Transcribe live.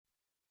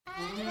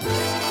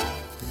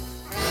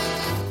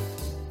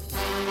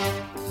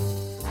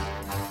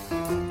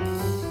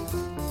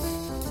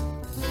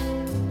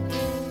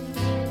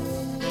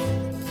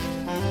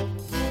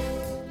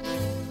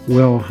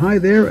Well, hi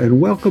there,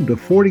 and welcome to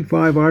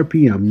 45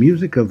 RPM,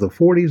 music of the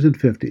 40s and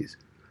 50s.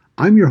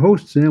 I'm your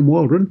host, Sam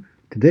Waldron.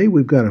 Today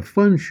we've got a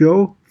fun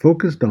show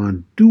focused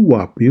on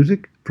doo-wop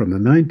music from the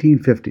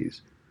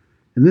 1950s.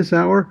 In this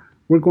hour,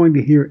 we're going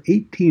to hear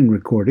 18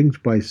 recordings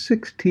by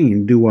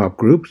 16 doo-wop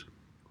groups.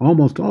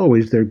 Almost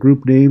always their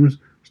group names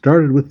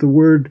started with the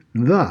word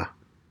the.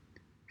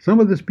 Some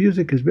of this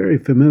music is very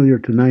familiar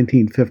to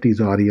 1950s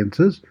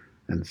audiences,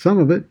 and some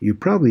of it you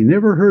probably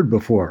never heard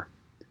before.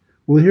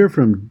 We'll hear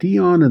from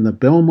Dion and the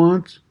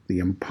Belmonts, the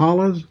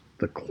Impalas,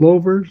 the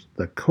Clovers,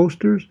 the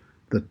Coasters,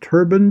 the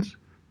Turbans,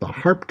 the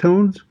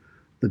Harptones,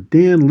 the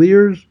Dan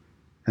Lears,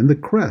 and the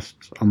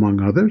Crests, among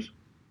others.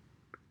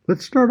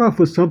 Let's start off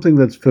with something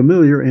that's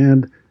familiar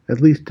and,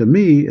 at least to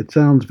me, it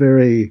sounds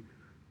very,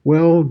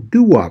 well,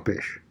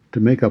 doo-wop-ish, to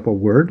make up a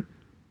word.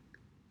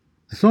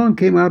 The song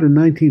came out in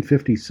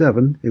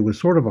 1957. It was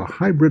sort of a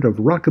hybrid of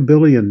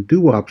rockabilly and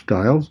doo-wop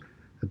styles.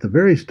 At the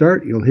very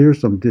start, you'll hear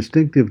some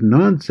distinctive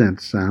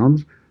nonsense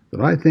sounds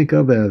that I think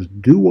of as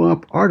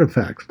doo-wop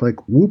artifacts,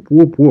 like whoop,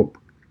 whoop, whoop.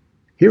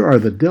 Here are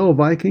the Del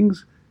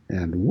Vikings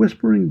and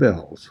Whispering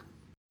Bells.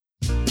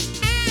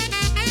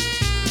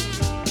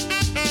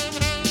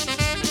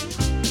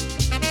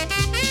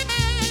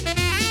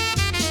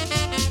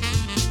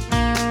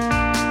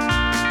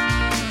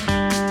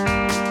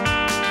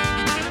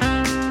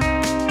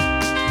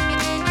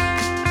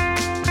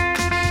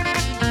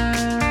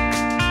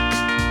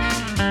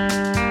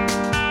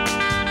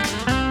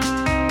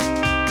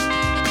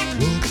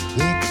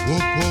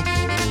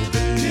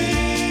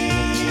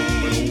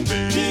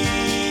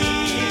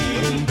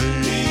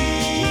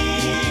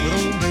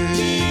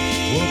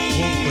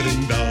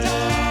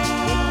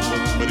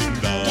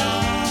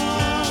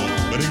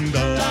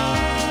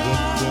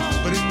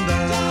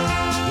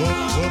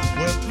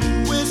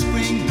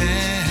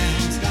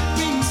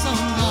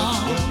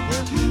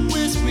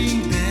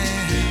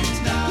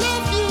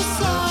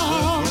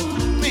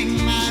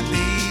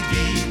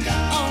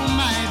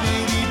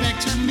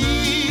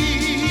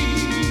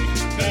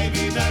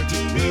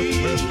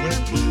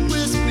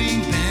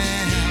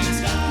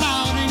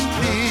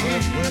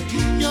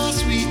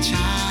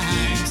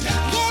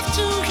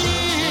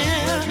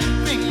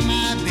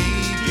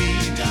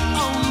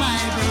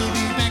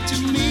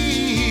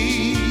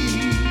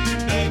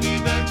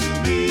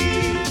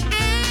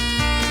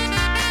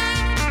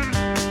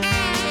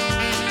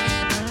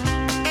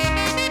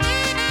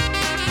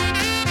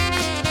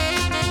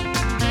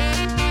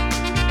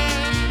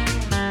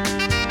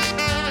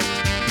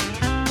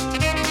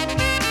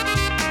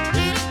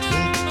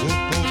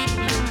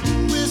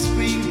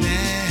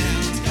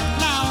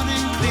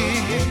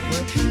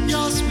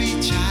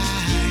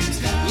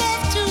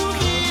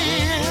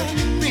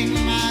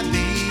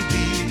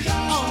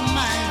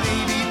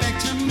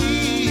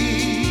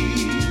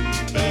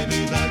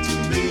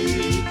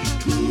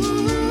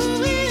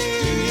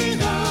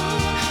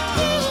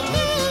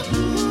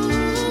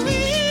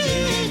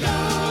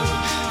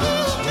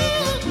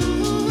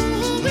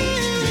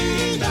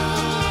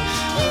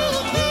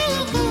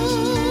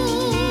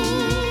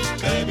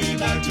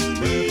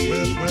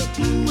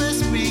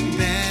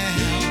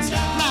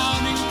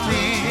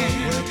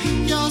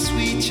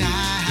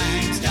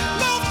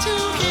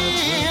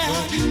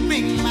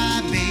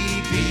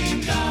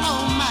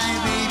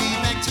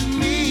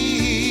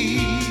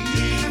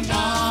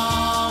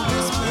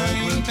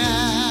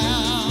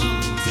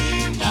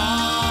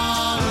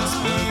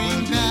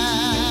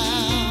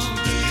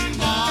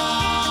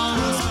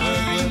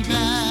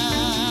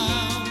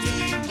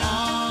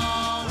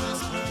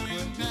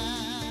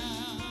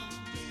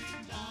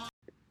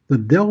 The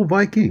Del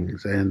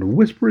Vikings and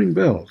Whispering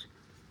Bells.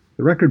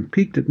 The record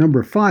peaked at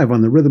number 5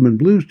 on the Rhythm and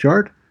Blues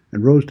chart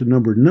and rose to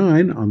number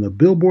 9 on the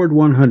Billboard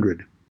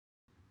 100.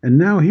 And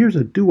now here's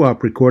a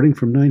doo-wop recording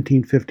from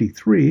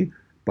 1953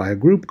 by a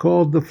group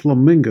called the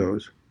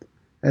Flamingos.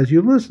 As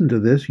you listen to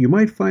this, you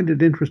might find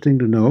it interesting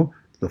to know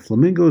the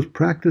Flamingos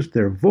practiced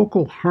their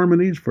vocal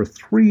harmonies for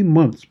 3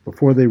 months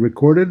before they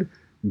recorded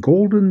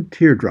Golden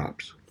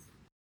Teardrops.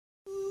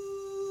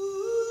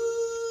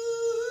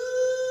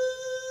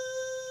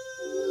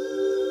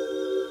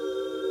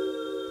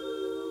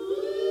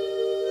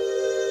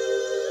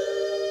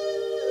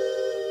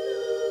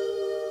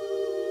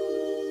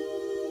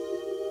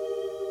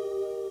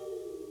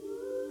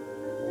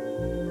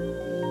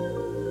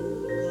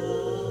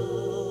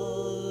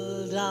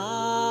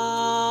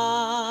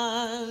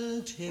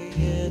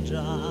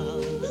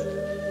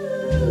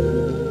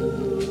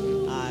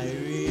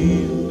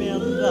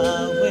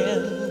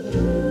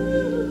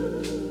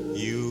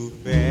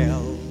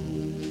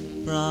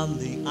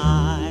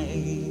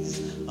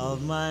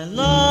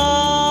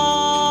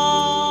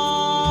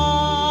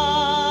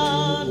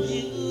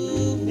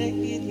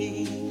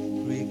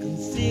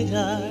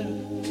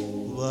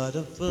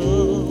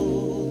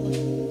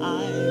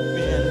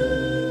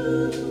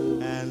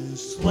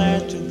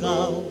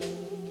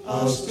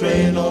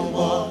 astray no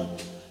more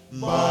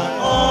by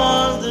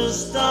all the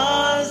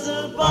stars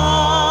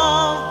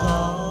above,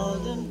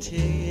 golden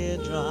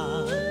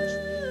teardrops.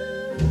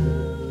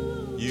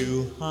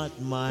 You haunt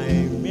my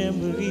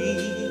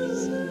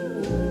memories.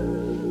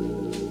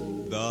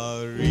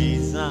 The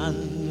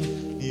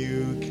reason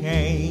you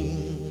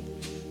came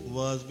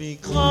was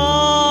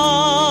because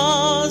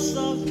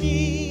of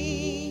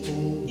me.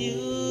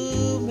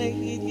 You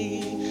made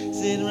me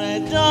sit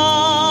right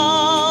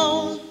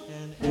down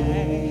and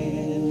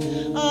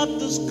add up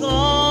the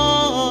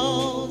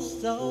score.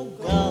 So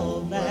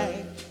go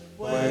back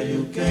where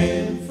you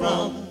came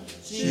from.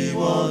 She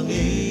won't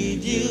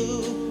need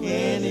you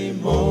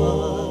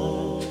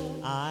anymore.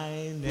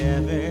 I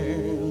never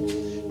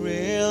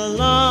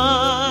realized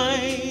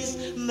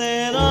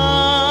that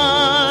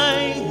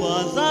I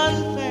was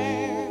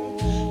unfair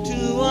to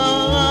a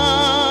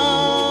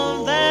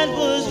love that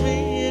was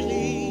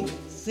really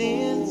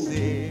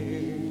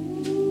sincere.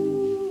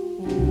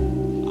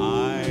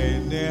 I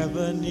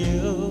never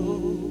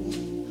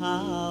knew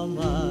how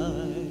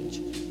much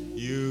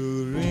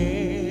you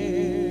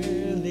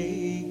really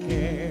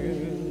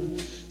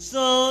cared.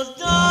 So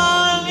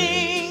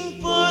darling,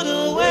 put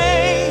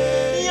away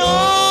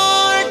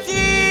your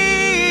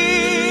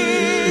tears,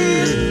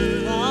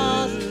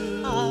 'cause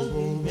I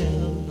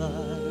remember,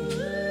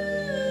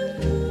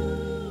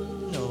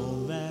 no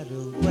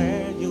matter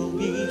where you'll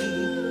be,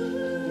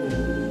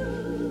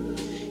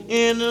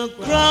 in a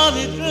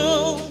crowded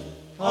room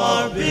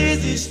or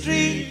busy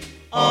street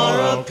or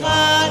a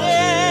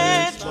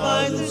cottage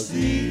by the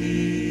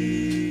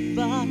sea.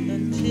 But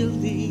until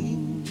the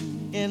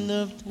end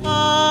of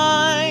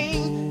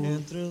time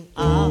and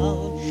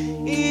throughout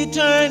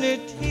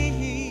eternity,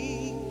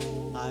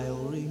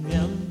 I'll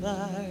remember.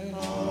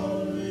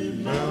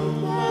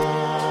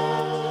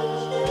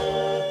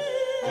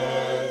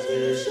 As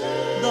you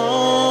stand.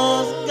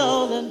 Those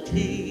golden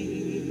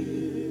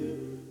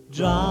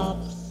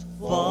teardrops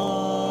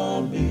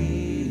for me.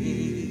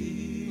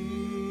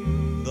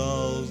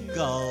 Those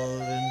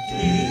golden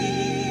teardrops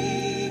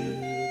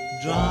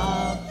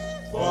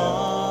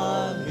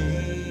for me.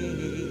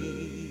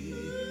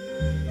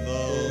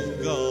 Those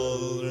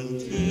golden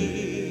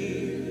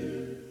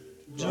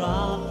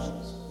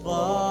teardrops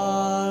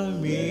for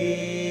me.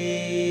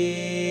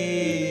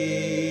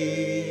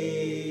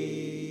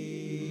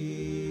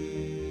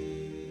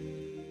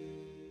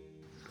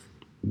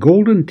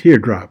 Golden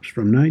Teardrops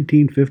from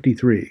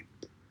 1953.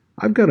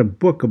 I've got a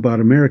book about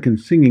American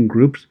singing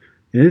groups,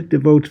 and it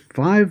devotes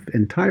 5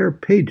 entire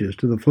pages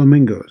to the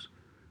Flamingos.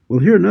 We'll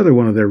hear another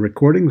one of their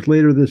recordings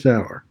later this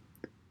hour.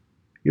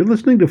 You're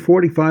listening to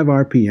 45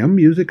 RPM,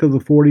 music of the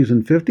 40s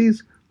and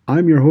 50s.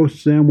 I'm your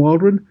host, Sam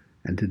Waldron,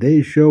 and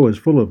today's show is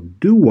full of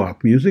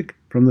doo-wop music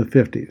from the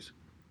 50s.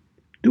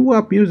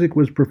 Doo-wop music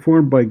was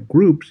performed by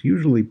groups,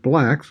 usually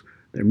blacks.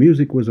 Their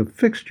music was a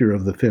fixture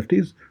of the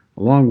 50s,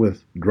 along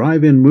with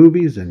drive-in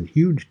movies and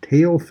huge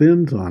tail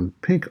fins on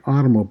pink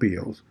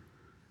automobiles.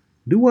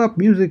 Doo-wop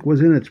music was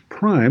in its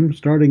prime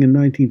starting in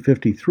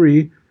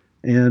 1953,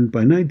 and by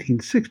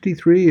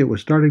 1963 it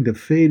was starting to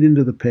fade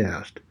into the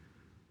past.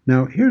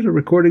 Now here's a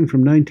recording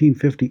from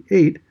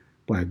 1958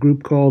 by a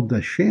group called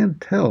the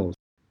Chantels.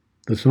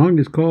 The song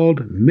is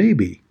called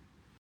Maybe.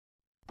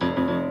 Maybe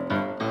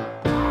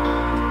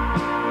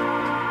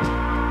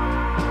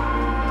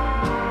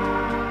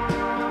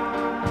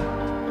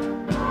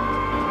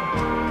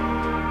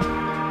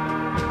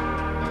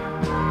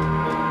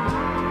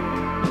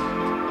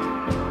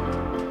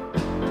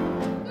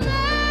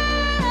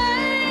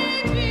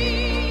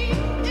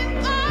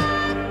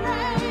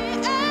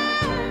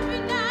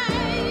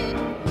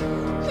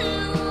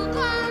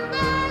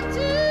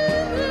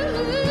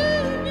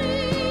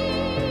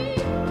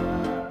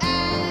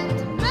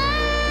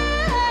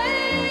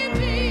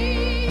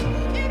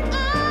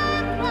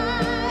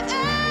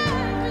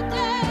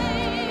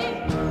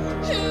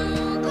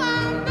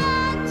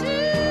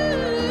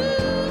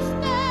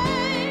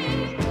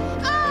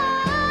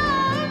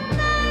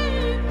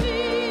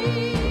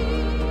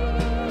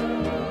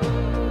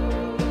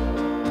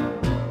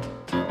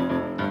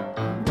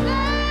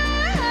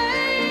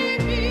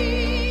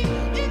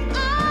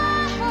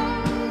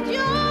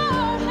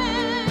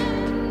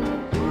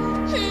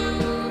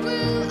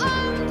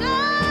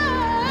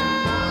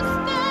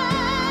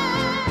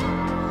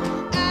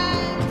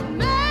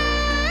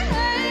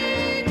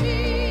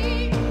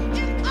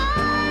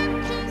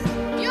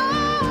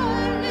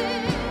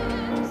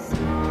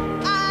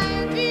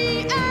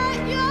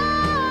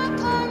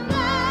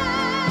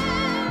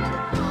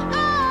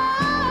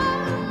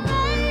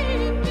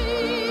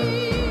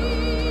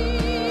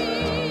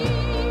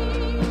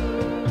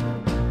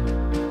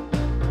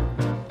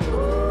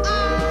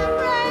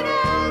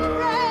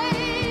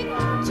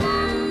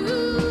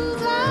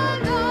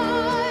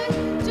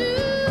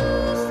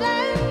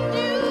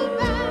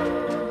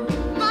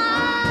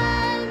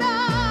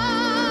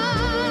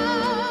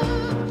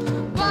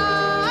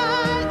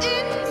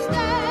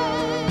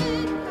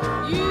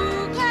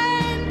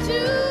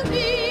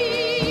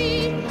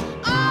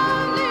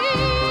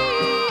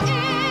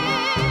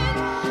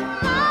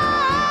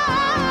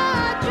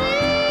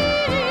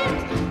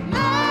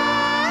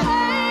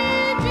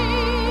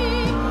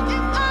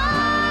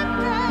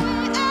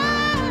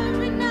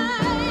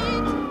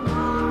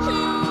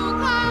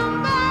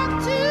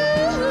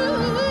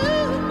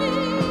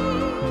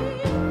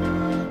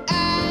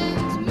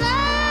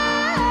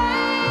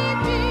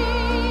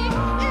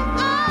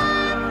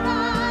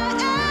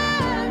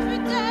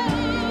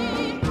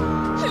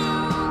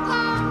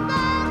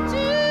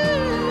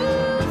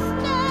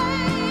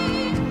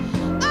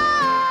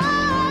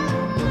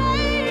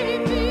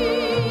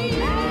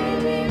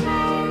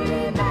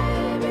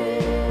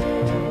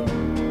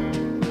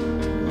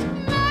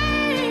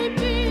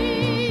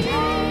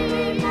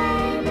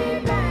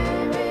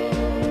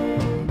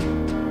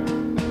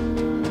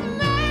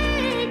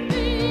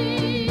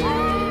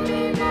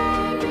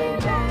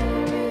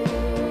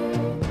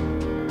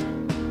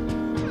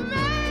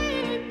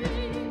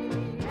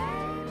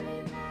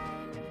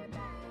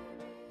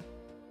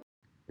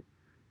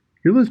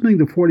You're listening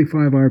to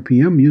 45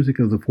 RPM, music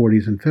of the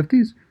 40s and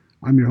 50s.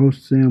 I'm your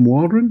host, Sam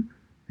Waldron,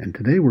 and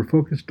today we're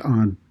focused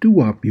on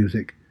doo-wop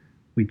music.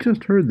 We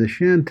just heard the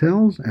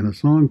Chantels and a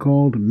song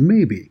called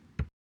Maybe.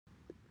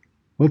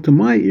 Well, to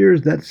my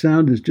ears, that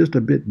sound is just a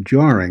bit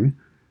jarring.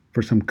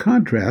 For some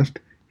contrast,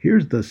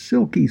 here's the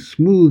silky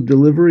smooth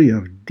delivery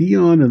of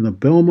Dion and the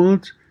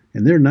Belmonts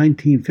and their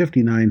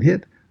 1959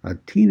 hit, A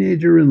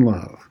Teenager in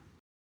Love.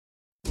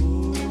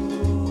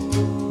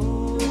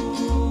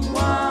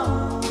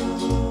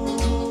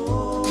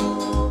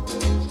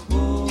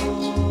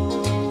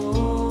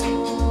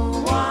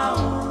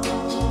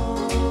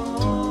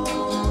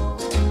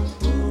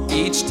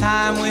 Each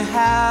time we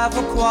have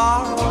a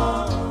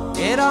quarrel,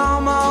 it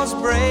almost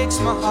breaks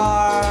my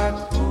heart,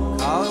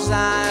 'cause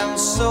I'm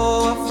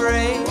so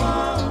afraid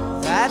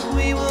that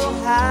we will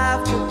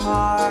have to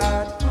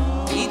part.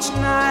 Each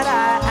night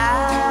I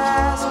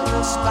ask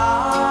the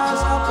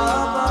stars up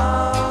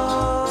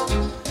above,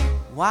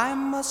 why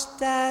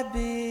must I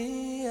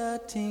be a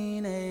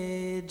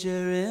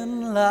teenager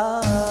in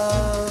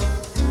love?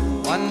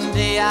 One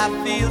day I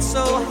feel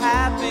so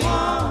happy,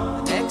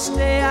 the next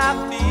day I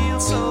feel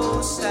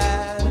so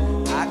sad.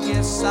 I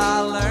guess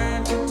I'll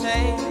learn to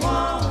take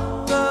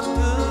the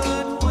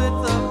good with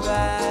the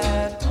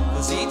bad,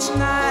 'cause each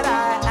night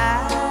I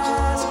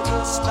ask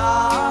the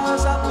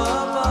stars up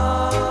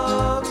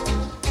above,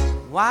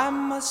 why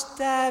must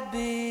I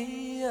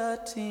be a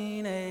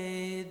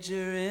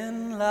teenager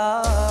in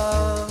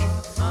love?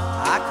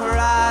 I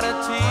cried a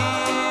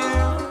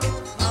tear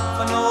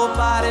for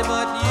nobody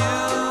but you.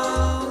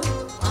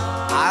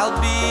 I'll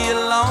be a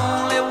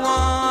lonely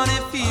one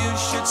if you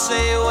should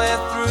say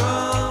we're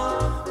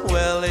through.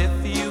 Well,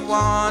 if you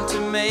want to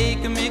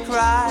make me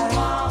cry,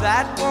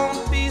 that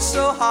won't be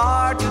so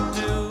hard to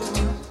do.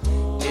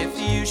 If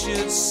you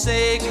should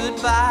say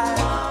goodbye,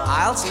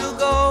 I'll still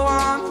go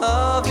on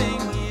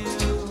loving you.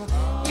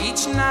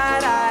 Each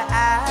night I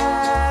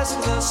ask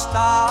the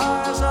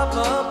stars up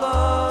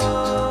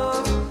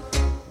above,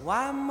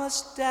 why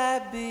must I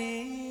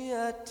be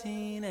a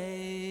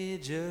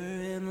teenager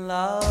in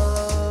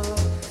love?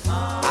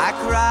 I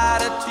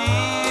cried a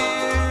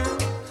tear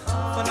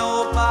for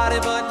nobody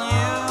but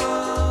you.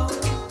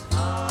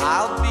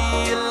 I'll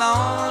be a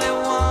lonely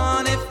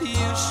one if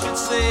you should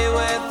say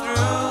we're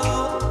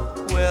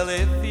through. Well,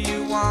 if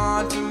you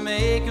want to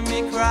make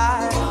me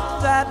cry,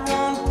 that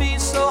won't be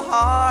so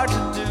hard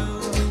to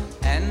do.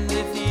 And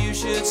if you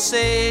should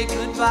say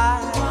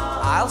goodbye,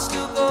 I'll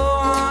still go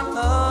on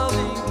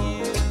loving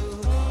you.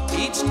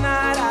 Each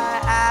night I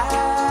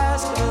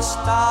ask the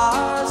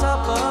stars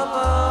up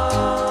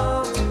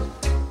above,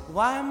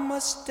 why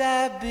must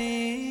I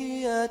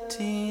be a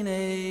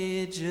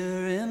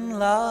teenager in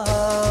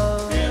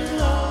love?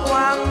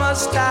 Why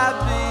must I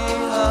be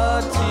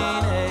a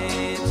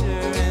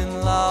teenager in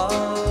love?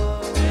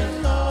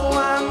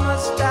 Why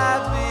must I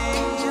be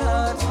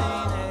a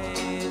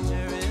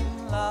teenager in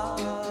love?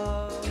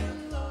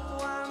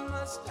 Why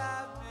must I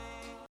be?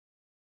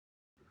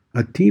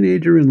 A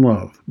Teenager in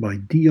Love by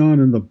Dion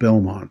and the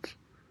Belmonts.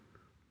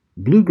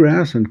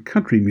 Bluegrass and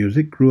country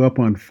music grew up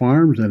on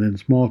farms and in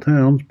small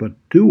towns, but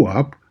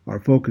doo-wop, our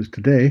focus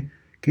today,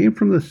 came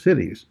from the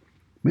cities.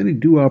 Many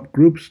doo-wop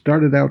groups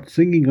started out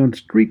singing on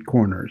street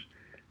corners.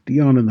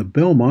 Dion and the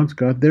Belmonts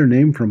got their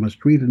name from a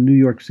street in New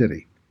York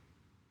City.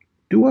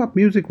 Doo-wop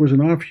music was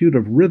an offshoot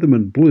of rhythm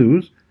and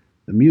blues.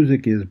 The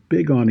music is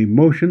big on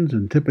emotions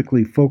and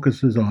typically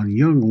focuses on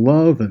young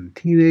love and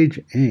teenage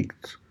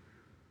angst.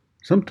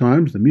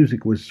 Sometimes the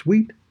music was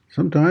sweet,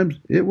 sometimes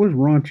it was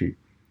raunchy.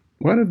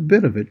 Quite a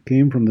bit of it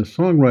came from the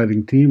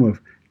songwriting team of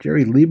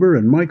Jerry Leiber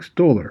and Mike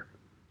Stoller.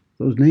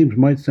 Those names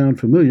might sound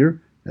familiar,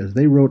 as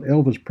they wrote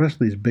Elvis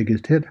Presley's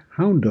biggest hit,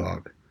 Hound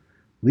Dog.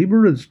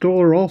 Leiber and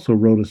Stoller also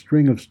wrote a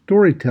string of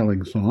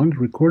storytelling songs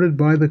recorded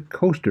by the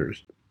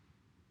Coasters.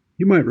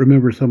 You might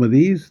remember some of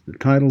these. The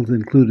titles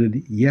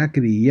included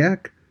Yakety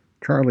Yak,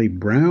 Charlie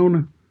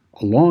Brown,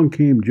 Along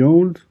Came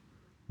Jones,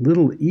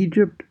 Little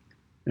Egypt,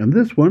 and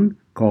this one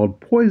called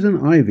Poison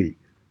Ivy,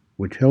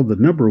 which held the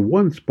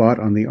 #1 spot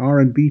on the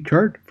R&B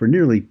chart for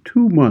nearly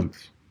 2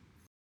 months.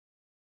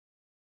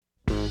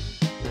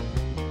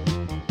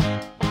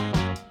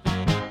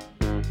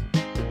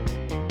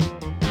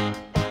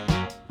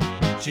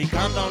 She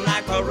comes on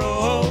like a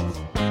rose,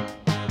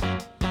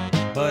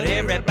 but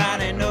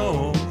everybody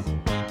knows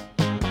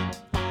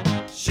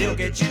she'll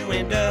get you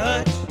in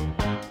Dutch.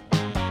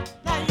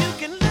 Now you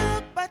can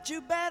look, but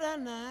you better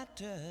not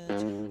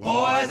touch.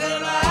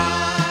 Poison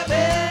ivy,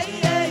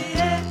 yeah,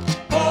 yeah.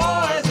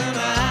 Poison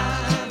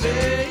ivy,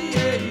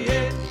 yeah,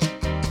 yeah.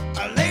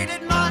 Late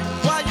at night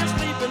while you're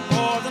sleeping,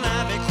 poison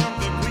ivy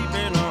comes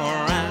creeping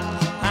around.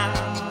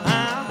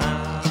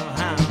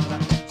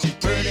 She's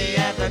pretty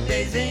as a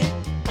daisy,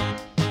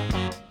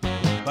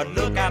 but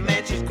look, I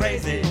mean she's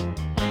crazy.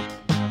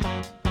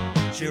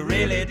 She'll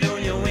really do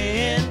you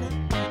in.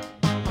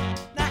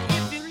 Now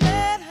if you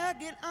let her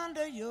get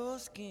under your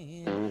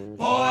skin,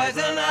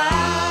 poison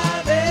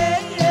ivy,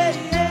 yeah,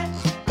 yeah.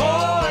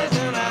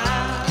 Poison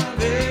ivy.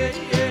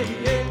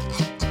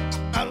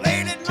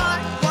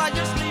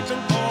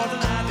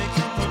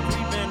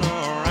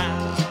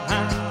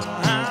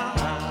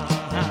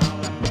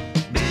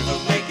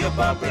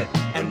 bumpy,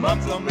 and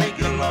mumps will make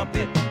you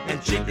lumpy,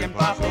 and chicken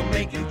pox will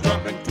make you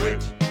jump and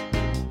twitch.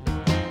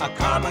 A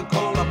common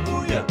cold will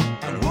fool ya,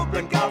 and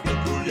whooping cough will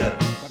cool ya,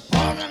 but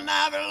poison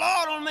ivy,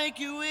 Lord, will make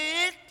you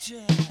itch.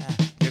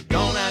 You're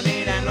gonna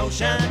need an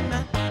lotion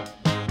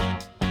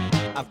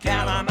of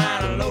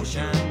calamine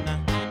lotion.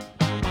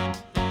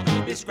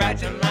 You'll be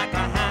scratching like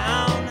a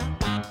hound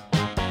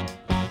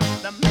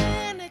the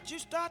minute you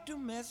start to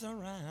mess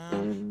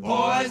around.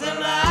 Poison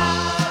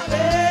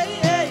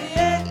ivy,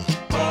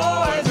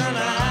 poison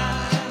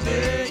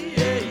ivy,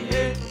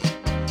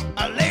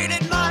 late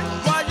at night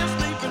while you're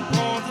sleeping,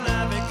 poison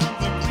ivy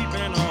comes a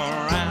creeping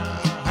around.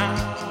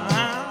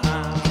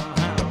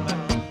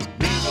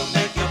 Bees will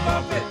make you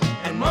bumpy,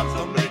 and mumps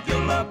will make you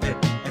lumpy,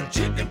 and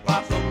chicken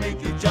pox will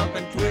make you jump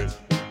and twitch.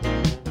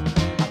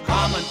 A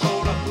common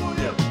cold will fool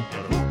you,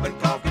 and whooping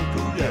cough can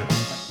cool you,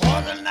 but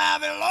poison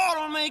ivy, Lord,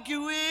 will make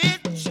you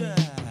itch.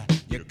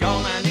 You're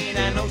gonna need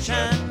an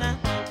ocean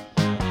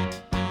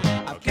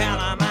of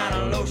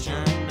calamine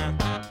lotion.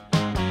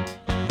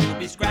 You'll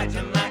be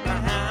scratching like a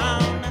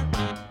hound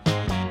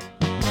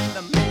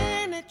the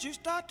minute you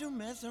start to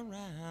mess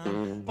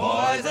around.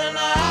 Poison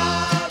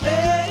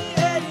ivy,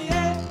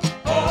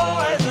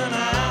 poison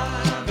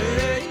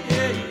ivy,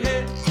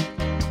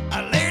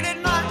 late at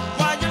night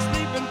while you're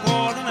sleeping,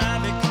 poison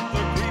ivy comes a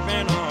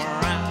creeping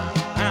around.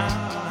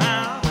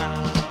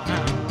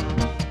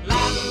 La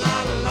la la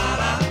la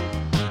la,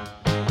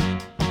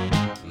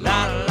 la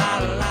la la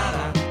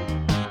la,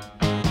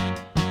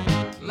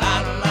 la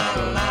la la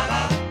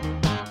la,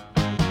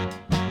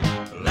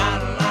 la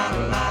la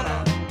la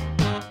la,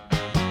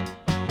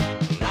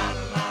 la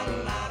la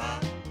la la.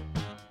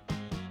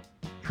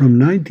 From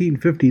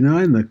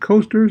 1959, the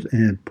Coasters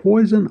and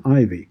Poison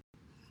Ivy.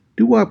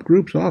 Doo-wop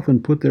groups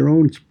often put their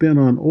own spin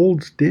on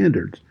old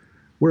standards.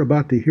 We're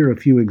about to hear a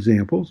few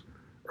examples.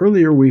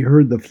 Earlier we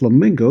heard the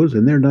Flamingos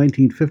in their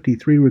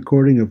 1953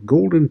 recording of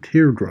Golden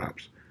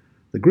Teardrops.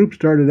 The group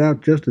started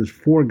out just as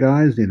four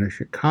guys in a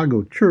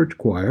Chicago church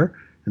choir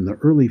in the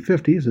early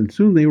 50s, and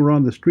soon they were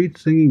on the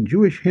streets singing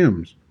Jewish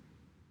hymns.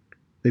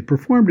 They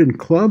performed in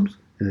clubs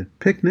and at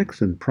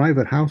picnics and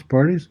private house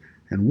parties,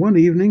 and one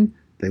evening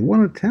they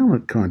won a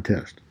talent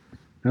contest.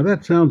 Now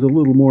that sounds a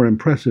little more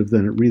impressive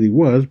than it really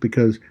was,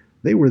 because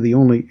they were the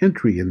only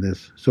entry in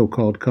this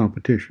so-called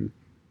competition.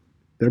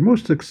 Their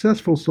most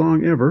successful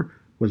song ever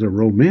was a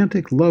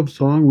romantic love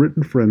song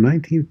written for a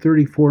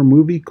 1934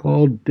 movie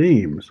called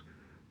Dames.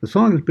 The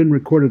song has been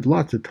recorded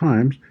lots of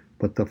times,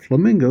 but the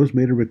Flamingos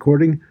made a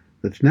recording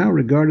that's now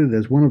regarded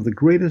as one of the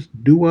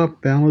greatest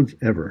doo-wop ballads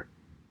ever.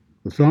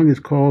 The song is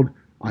called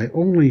I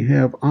Only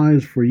Have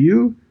Eyes for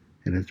You,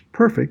 and it's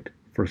perfect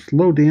for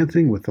slow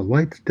dancing with the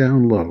lights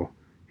down low.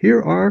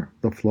 Here are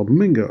the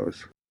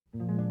Flamingos.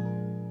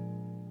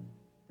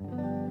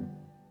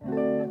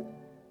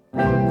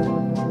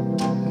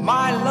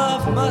 My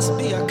love must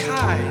be a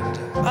kind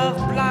of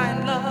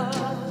blind love.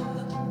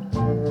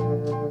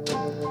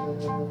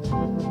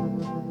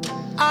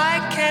 I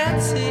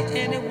can't see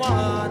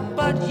anyone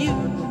but you.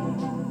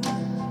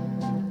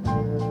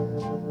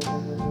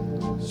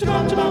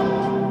 Shabam, shabam.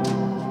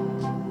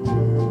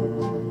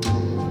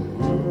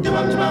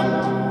 Shabam, shabam.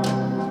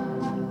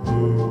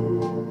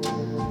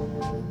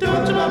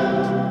 Shabam, shabam.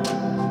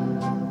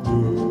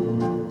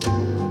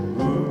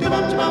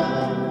 Shabam, shabam.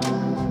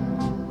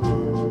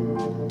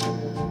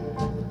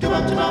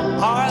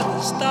 Are the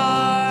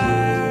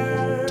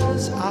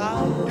stars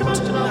out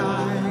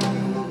tonight?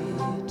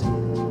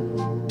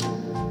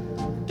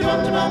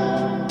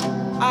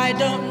 I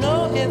don't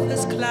know if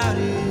it's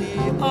cloudy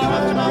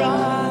or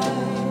bright.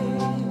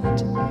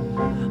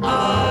 I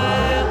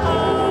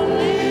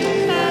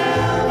only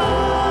have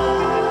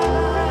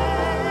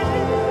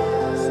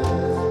eyes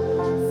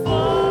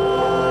for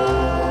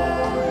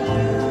you.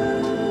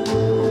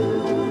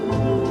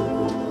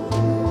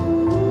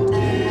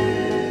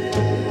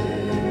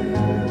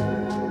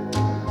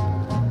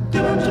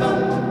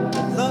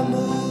 The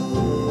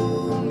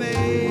moon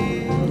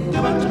may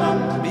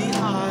be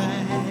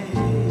high,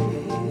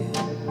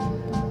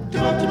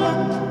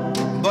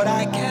 but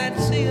I can't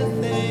see a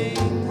thing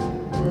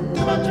in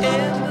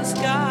the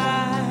sky.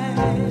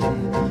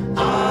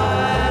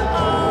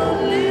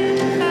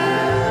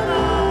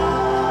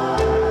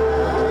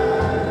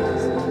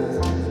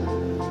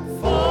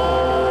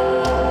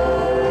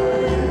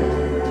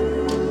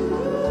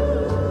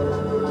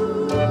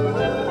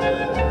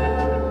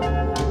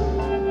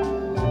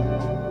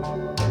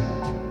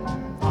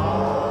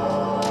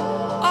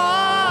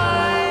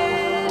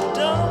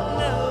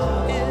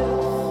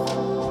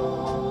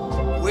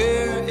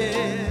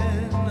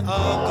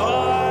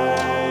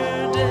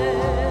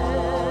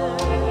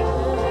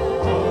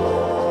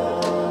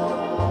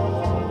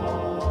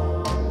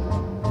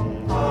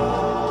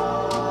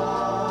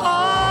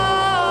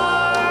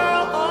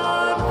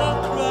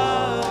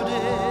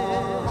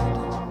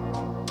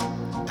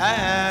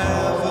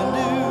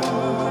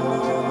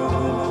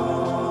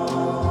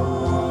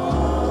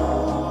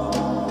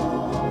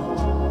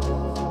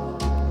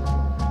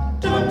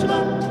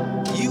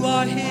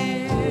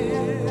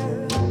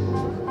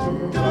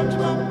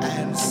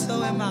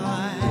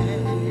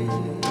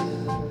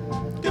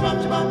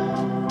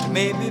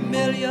 maybe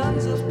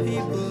millions of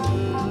people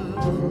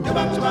go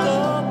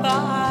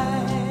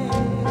by,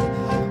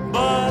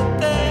 but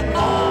they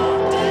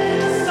all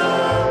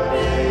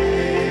disappear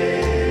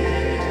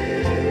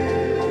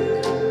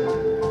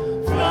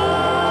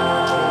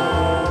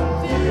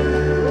from view.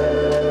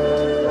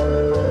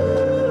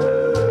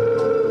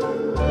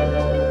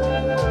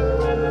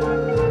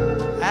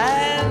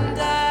 And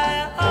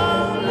I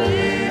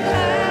only have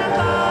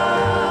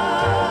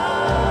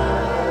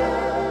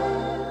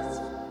eyes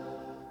for you.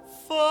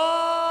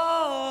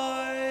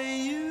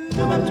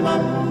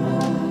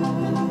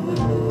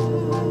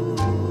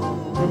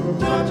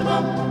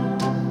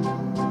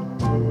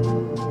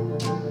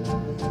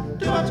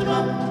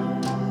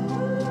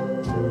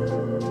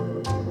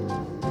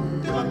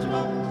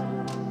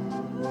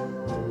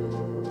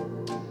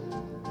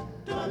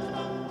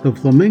 The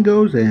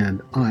Flamingos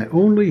and I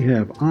Only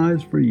Have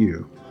Eyes for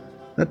You.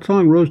 That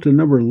song rose to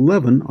number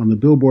 11 on the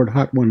Billboard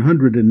Hot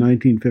 100 in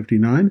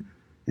 1959,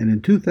 and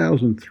in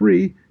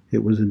 2003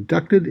 it was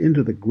inducted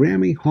into the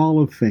Grammy Hall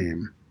of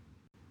Fame.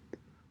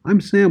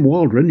 I'm Sam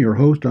Waldron, your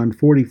host on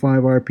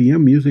 45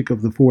 RPM Music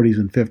of the 40s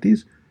and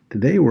 50s.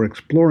 Today we're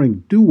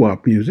exploring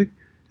doo-wop music,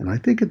 and I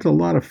think it's a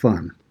lot of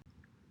fun.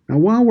 Now,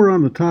 while we're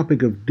on the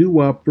topic of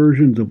doo-wop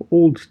versions of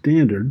old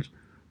standards,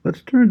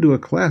 let's turn to a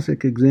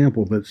classic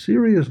example that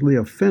seriously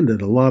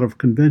offended a lot of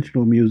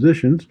conventional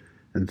musicians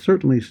and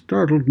certainly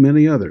startled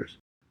many others.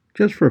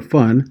 Just for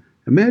fun,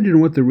 imagine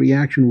what the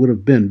reaction would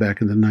have been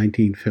back in the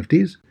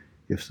 1950s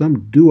if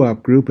some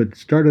doo-wop group had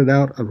started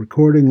out a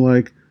recording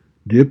like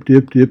Dip,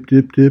 dip, dip,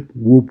 dip, dip,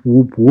 whoop,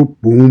 whoop, whoop,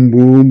 boom,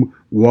 boom,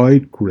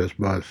 White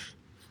Christmas.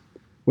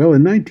 Well,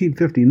 in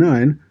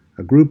 1959,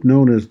 a group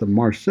known as the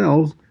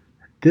Marcells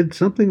did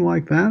something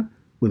like that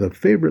with a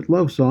favorite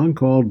love song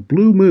called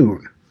Blue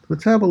Moon.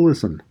 Let's have a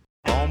listen.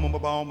 Dang a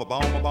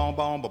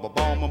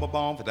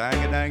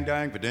dang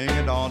dang for ding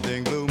a dong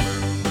ding blue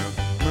moon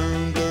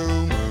moon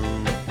blue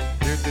moon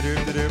dip dip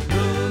dip dip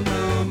blue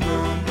moon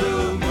moon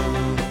blue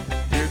moon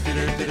dip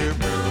dip dip dip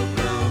blue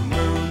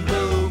moon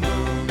blue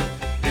moon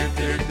dip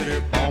dip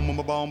dip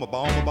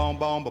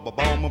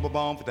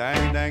bomb for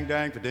dang dang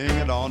dang for ding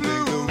a dong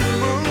ding blue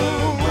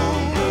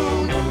moon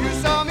moon. You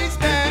saw me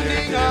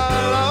standing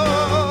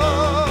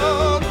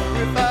alone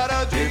without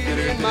a dream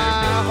in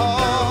my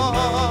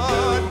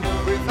heart,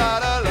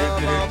 without a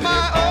love of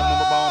my own.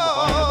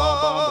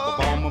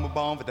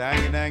 For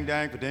dang dang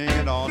dang for ding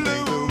a dong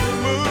ding blue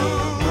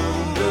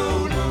moon.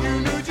 You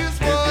knew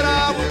just what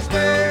I was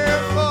there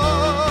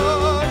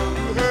for.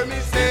 You heard me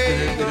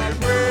saying a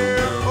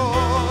prayer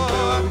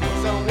for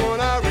someone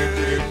I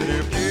really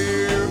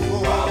care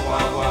for.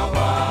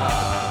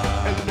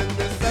 And then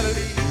the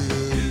suddenly,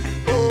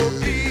 oh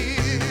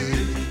please,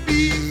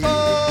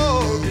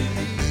 before me,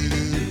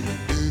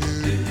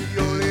 the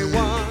only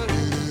one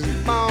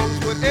mounts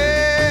would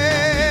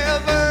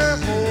ever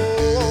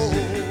hold.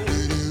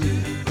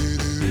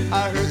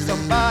 I heard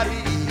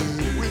somebody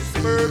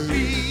whisper,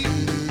 please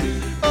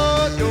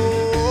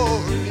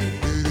adore me.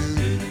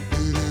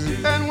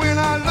 And when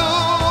I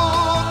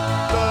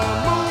looked, the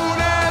moon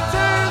had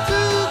turned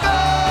to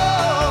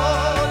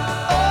gold.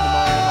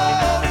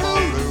 Oh,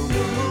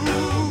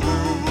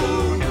 blue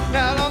moon.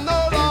 Now I'm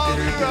no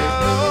longer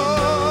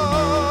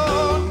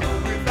alone,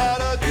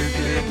 without a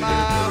dream in my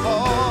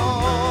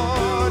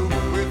heart,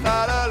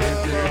 without a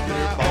love of my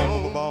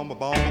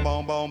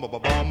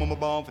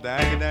own. For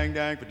dang dang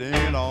dang for ding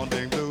and on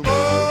ding blue moon.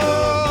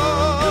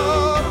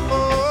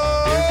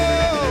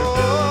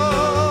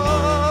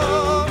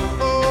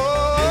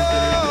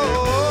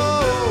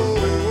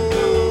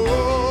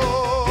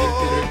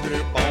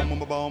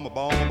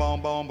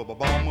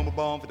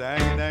 For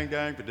dang dang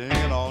dang for ding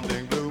and on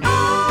ding blue moon.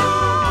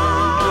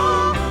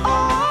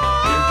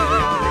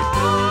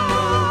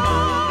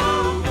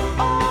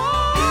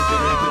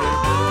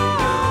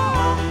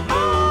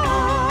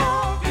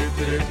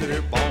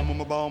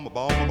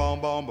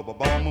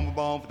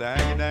 For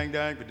dang dang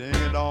dang for ding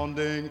and on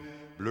ding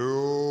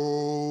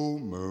blue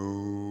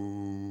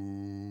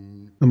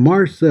moon. The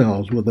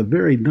Marcells with a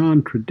very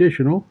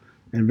non-traditional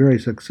and very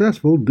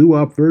successful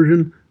doo-wop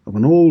version of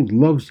an old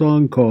love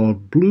song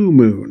called Blue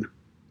Moon.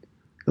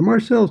 The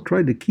Marcells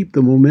tried to keep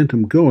the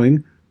momentum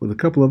going with a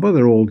couple of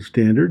other old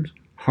standards,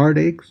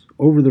 Heartaches,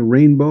 Over the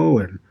Rainbow,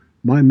 and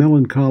My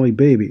Melancholy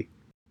Baby.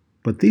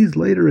 But these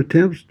later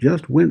attempts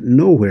just went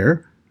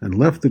nowhere and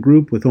left the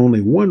group with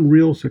only one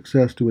real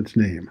success to its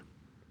name.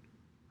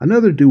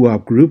 Another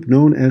doo-wop group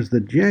known as the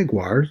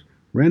Jaguars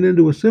ran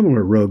into a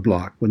similar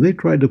roadblock when they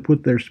tried to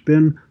put their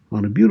spin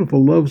on a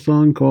beautiful love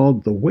song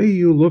called The Way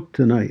You Look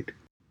Tonight.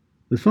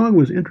 The song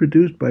was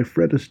introduced by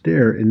Fred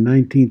Astaire in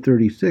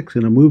 1936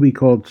 in a movie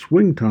called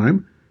Swing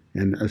Time,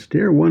 and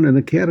Astaire won an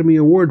Academy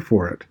Award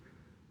for it.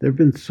 There have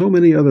been so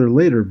many other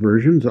later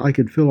versions I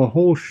could fill a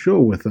whole show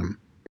with them.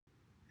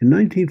 In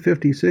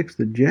 1956,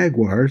 the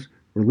Jaguars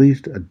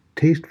released a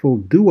tasteful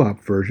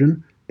doo-wop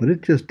version, but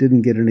it just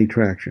didn't get any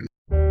traction.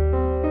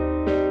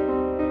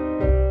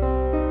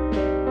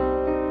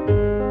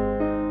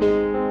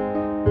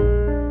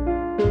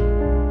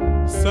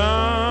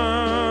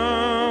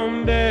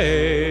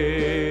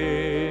 Someday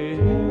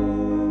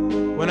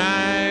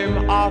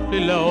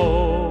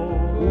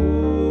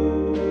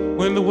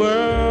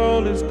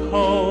world is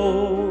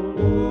cold,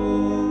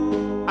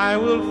 I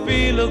will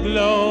feel a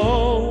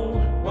glow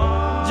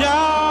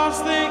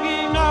just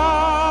thinking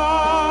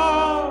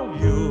of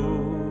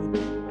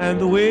you and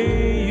the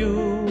way you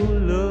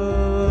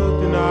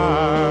look tonight.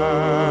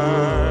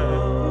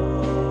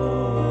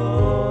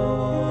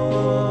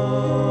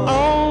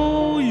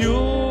 Oh,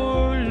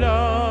 you're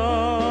lovely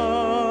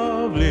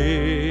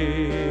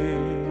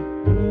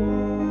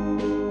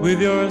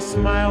with your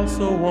smile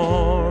so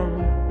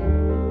warm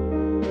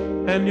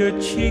and your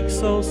cheeks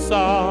so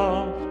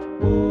soft.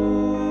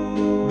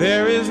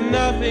 There is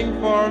nothing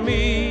for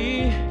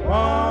me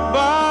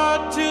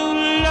but to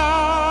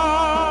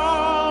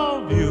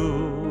love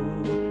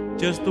you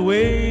just the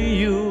way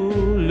you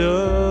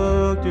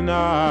look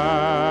tonight.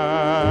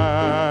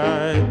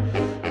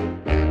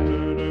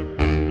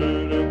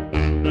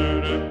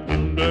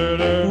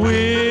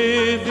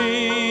 With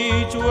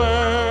each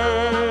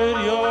word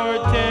your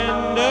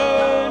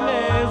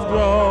tenderness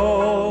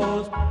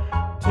grows,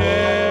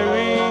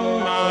 tearing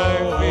my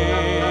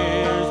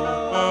fears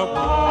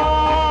apart.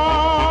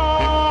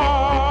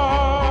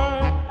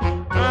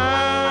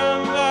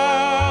 And the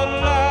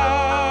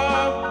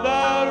laugh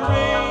that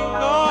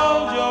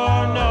wrinkles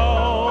your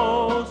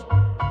nose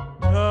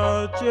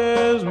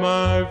touches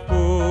my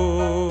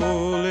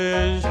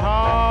foolish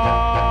heart.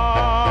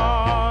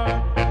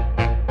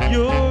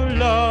 You're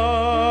lovely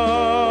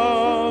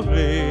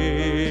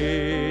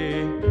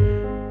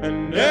and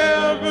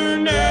never,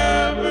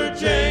 never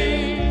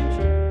change.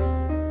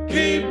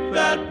 Keep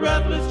that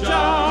breathless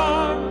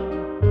charm.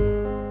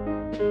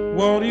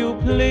 Won't you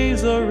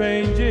please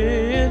arrange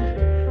it?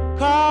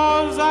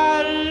 'Cause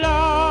I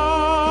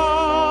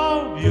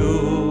love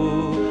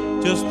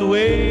you just the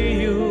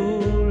way you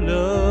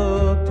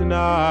look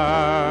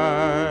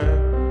tonight.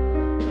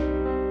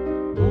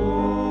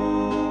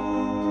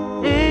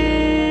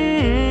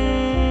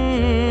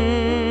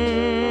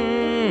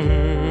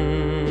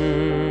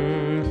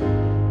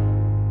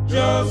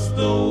 Just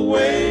the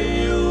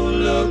way you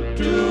look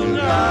tonight.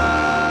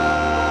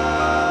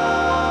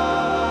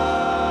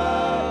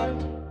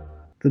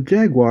 The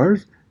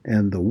Jaguars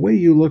and The Way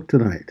You Look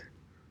Tonight.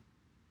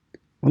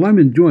 Well, I'm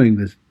enjoying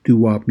this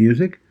doo-wop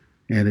music,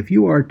 and if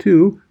you are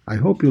too, I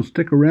hope you'll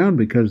stick around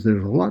because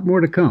there's a lot more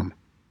to come.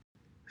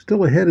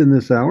 Still ahead in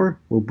this hour,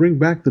 we'll bring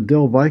back the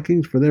Dell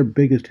Vikings for their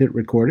biggest hit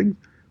recording.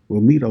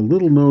 We'll meet a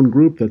little-known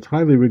group that's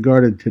highly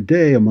regarded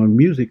today among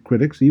music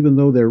critics, even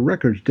though their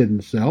records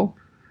didn't sell.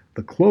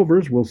 The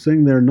Clovers will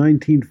sing their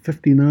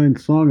 1959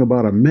 song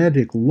about a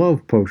magic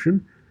love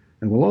potion,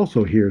 and we'll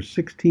also hear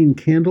 16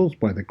 Candles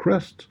by the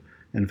Crests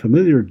and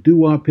familiar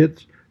doo-wop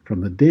hits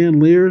from the Dan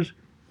Lears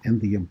and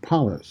the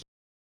Impalas.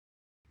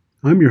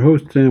 I'm your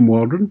host, Sam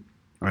Waldron.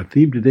 Our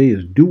theme today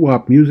is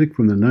doo-wop music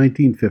from the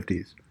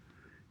 1950s.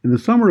 In the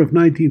summer of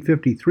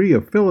 1953,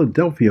 a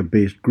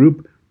Philadelphia-based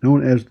group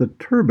known as the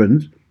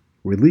Turbans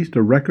released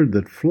a record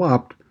that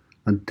flopped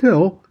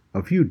until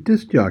a few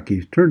disc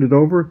jockeys turned it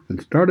over and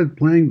started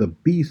playing the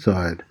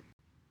B-side.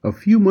 A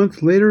few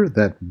months later,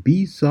 that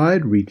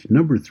B-side reached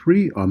number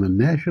 3 on the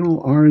national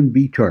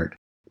R&B chart.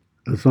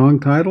 The song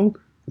titled,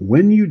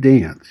 When You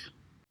Dance.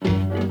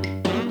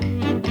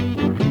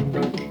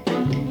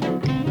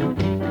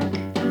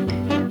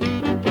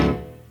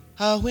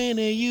 When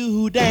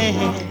you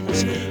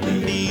dance,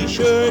 be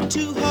sure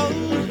to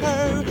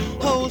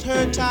hold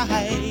her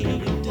tight.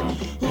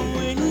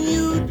 When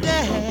you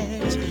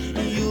dance,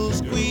 you'll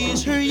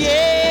squeeze her,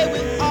 yeah,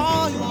 with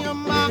all your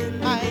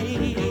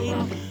might.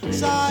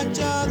 Such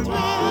a thrill,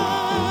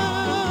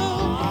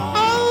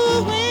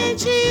 oh, when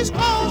she's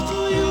close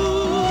to you.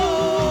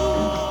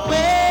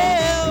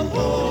 Well,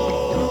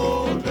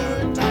 hold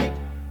her tight.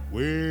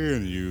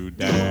 When you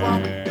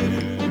dance.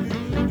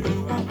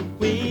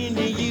 When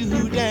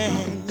you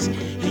dance,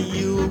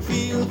 you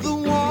feel the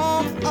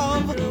warmth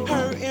of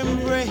her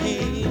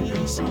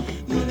embrace.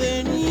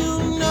 Then you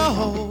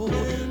know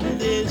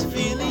this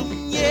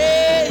feeling,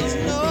 yeah, is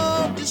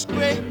no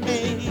disgrace.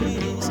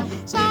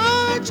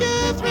 Such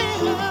a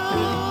thrill,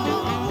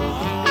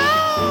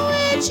 oh,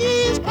 when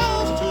she's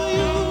close to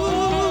you.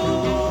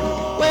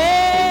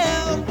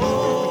 Well,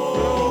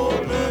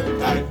 hold her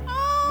tight.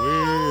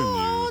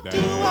 Oh,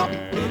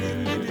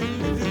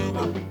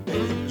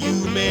 you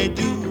may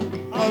do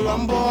a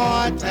rumbo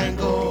or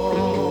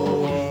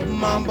tango,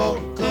 mambo,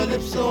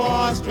 calypso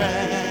or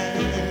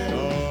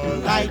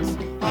strand. Lights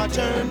are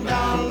turned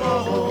down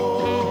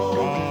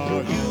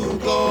low. You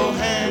go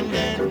hand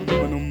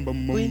in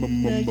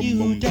when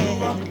you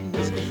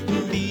dance.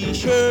 Be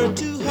sure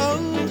to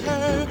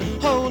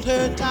hold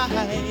her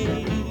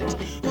tight.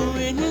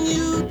 When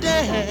you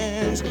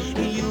dance,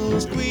 you'll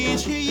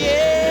squeeze her,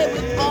 yeah,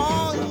 with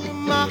all your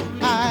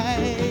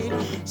might.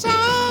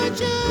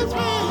 Such a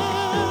thrill,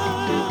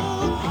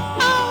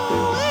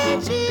 oh,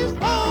 when she's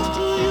close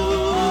to you.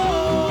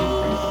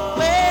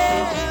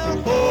 Well,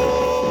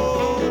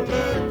 hold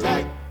her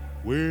tight.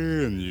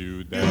 When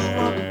you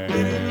dance.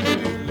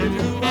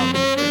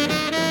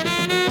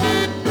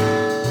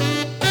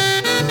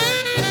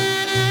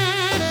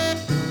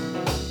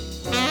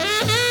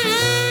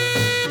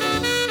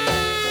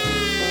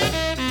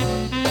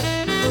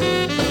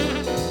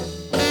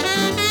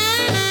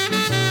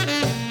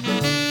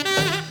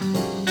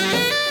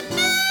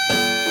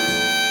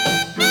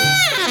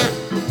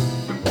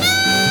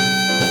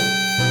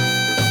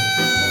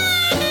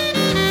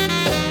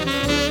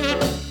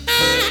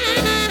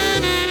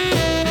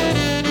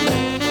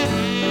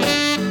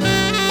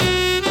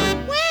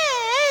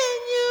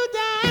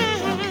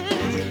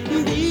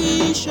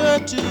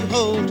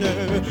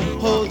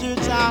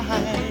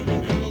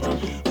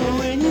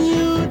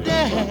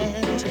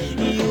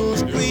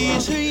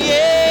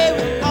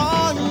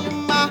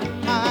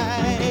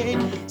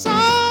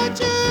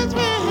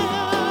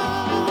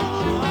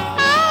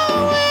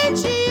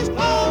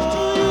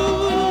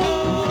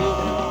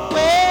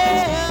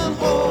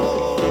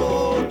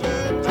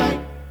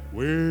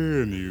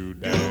 when you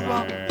die.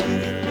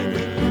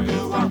 When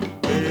you die.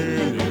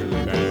 When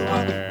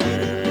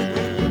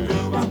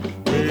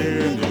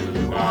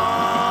you die.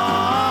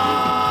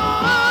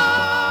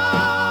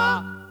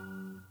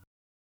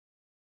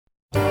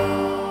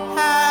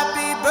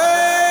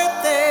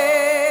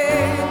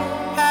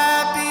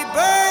 Happy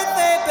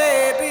birthday,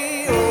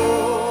 baby.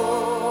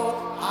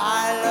 Oh,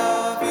 I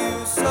love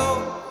you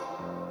so.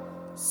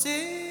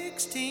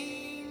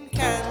 16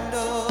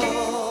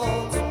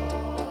 candles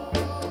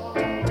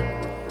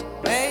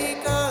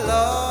make a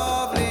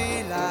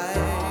lovely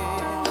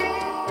light,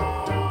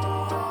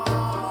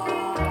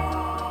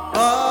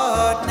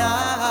 but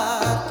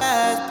not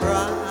as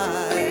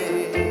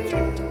bright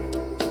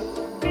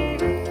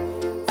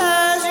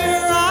as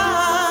your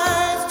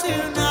eyes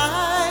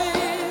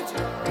tonight.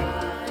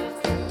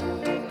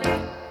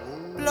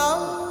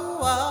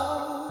 Blow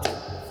out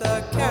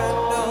the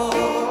candles,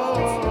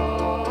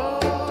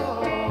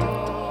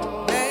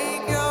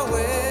 make your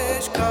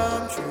wish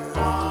come true.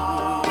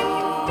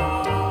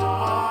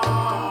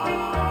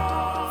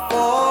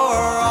 For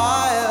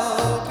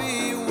I'll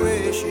be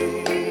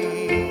wishing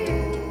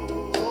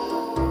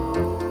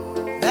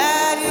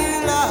that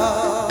you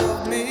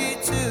love me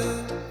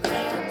too.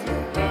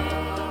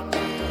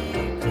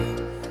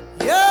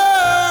 You're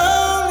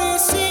only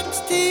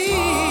 16,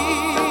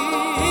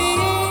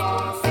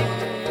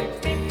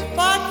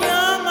 but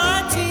you're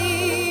my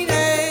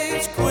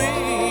teenage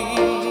queen.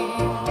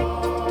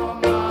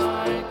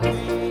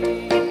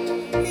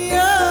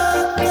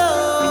 You're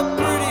the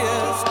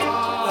prettiest,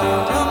 the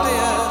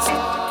loveliest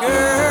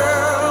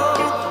girl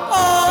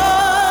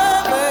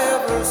I've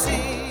ever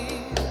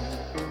seen.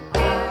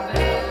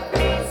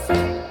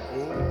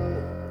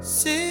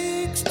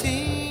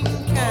 16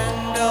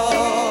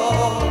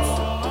 candles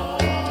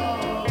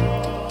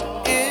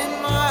in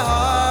my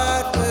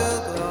heart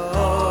will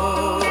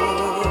glow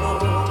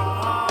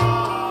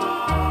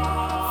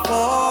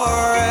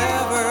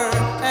forever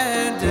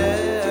and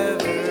ever.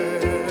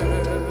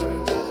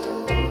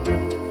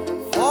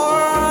 For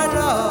I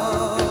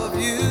love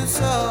you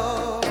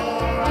so.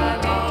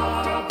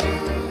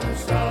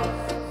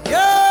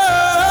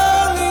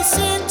 You're only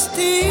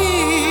 16,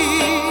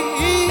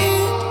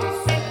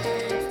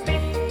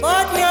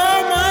 but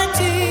you're my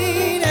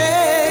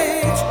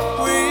teenage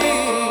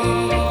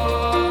queen.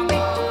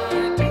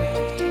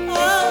 I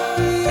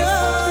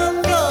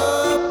am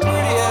the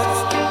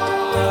prettiest,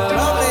 the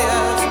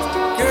loveliest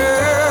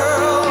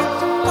girl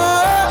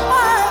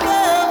I've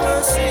ever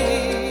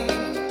seen.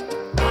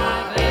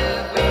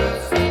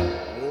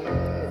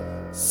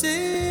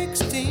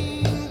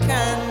 16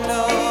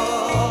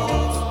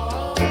 candles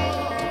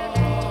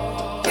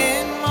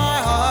in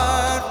my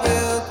heart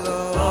will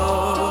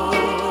glow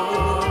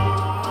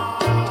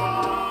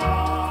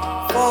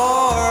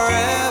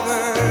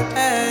forever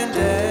and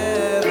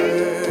ever.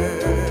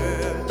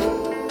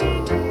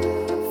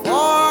 For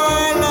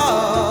I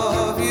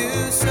love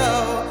you so.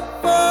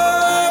 For I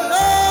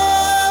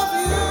love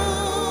you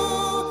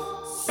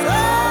so.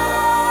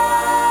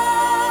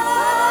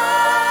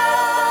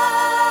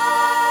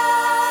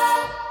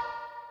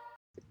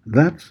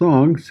 That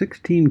song,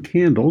 16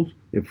 Candles,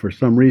 if for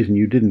some reason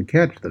you didn't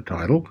catch the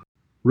title,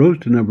 rose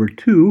to number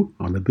 2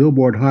 on the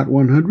Billboard Hot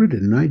 100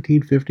 in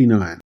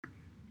 1959.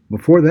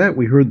 Before that,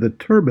 we heard the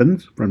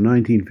Turbans from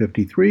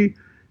 1953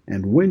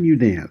 and When You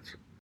Dance.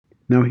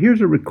 Now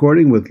here's a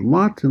recording with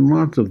lots and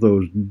lots of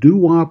those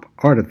doo-wop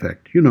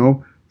artifacts,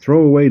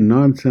 throwaway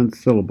nonsense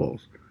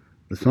syllables.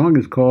 The song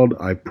is called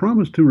I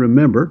Promise to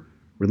Remember,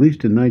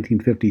 released in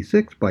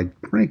 1956 by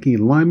Frankie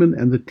Lyman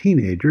and the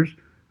Teenagers,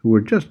 who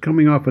were just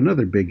coming off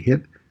another big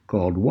hit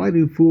called Why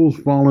Do Fools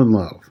Fall in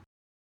Love?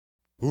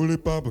 Hooly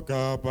papa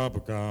cow, papa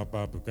cow,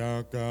 papa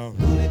cow, cow.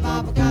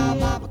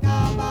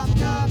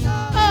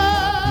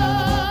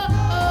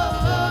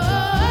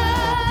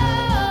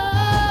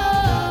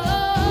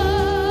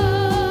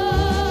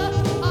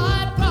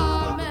 I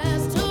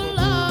promise to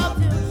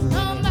love you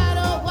no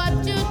matter what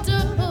you do.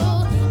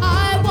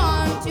 I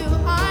want you,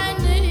 I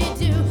need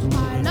you, I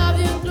love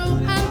you through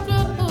and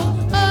through.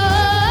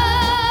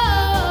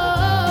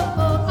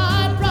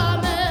 I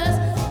promise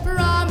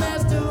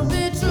to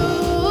be true.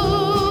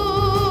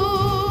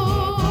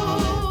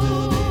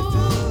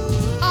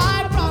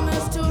 I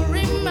promise to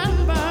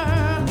remember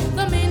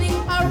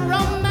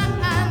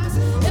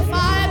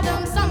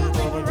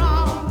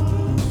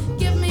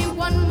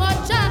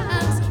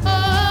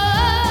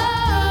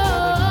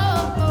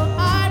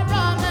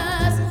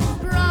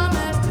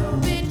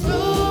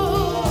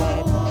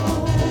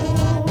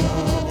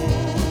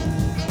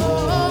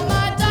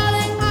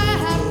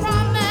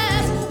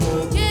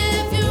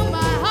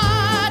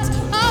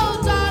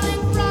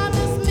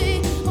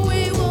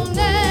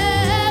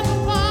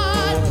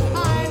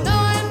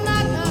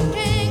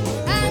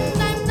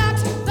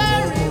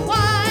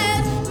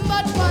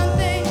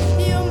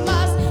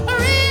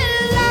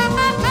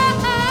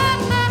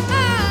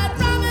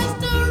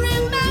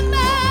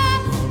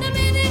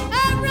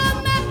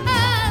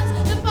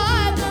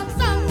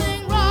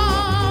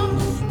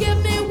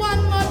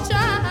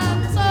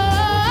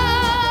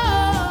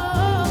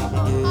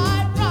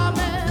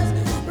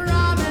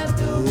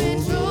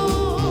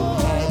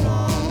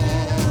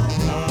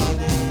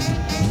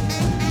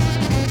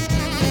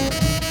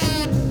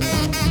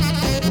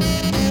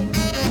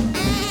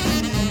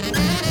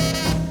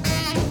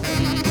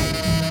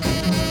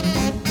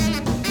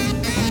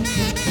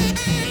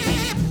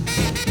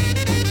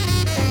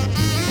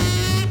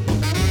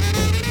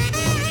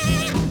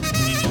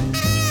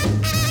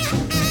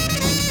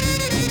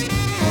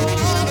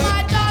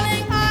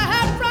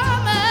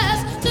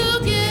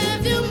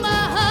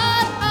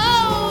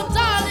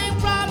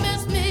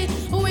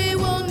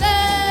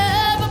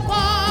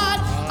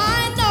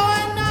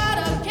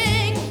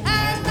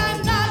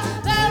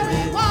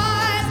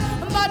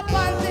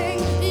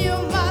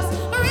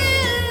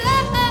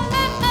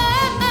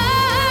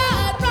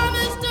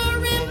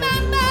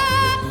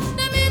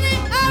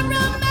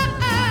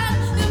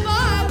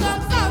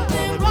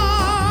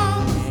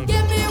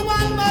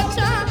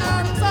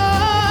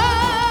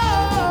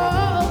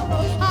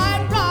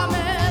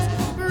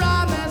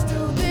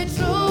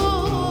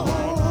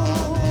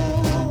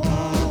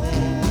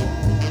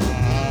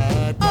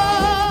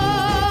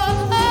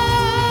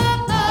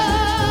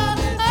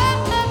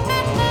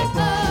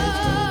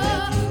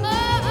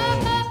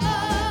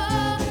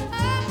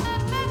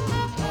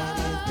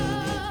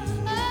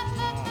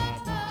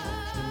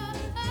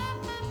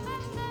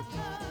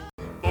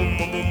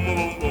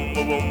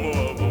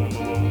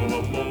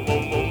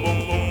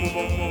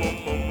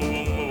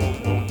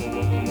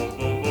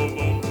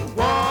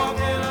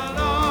Walking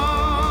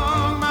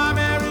along my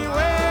merry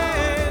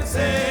way,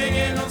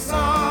 singing a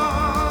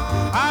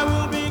song. I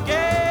will be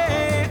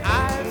gay.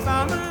 I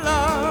found a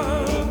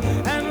love,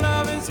 and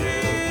love is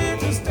here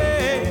to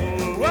stay.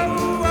 Whoa,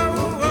 whoa,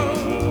 whoa,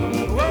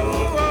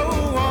 whoa,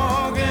 whoa.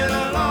 Walking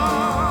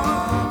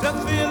along,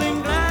 just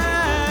feeling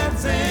glad,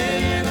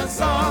 singing a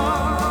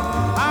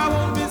song. I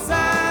won't be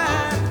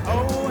sad.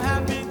 Oh,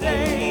 happy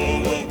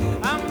day.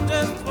 I'm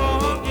just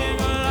walking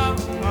along.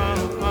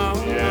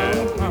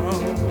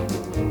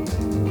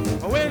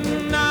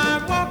 When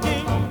I'm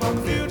walking, I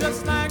feel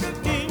just like a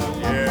king.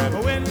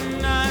 When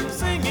I'm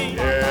singing,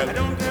 I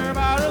don't care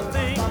about a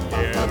thing.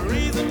 The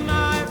reason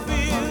I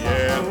feel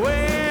the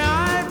way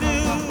I do,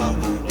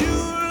 you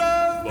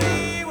love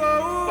me,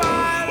 oh,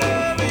 I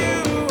love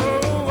you.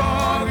 Oh,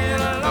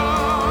 walking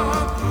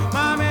along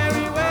my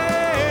merry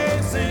way,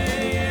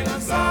 singing a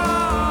song.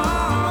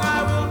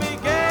 I will be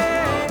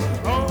gay,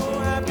 oh,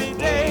 happy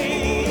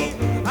day.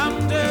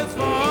 I'm just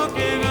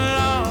walking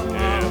along.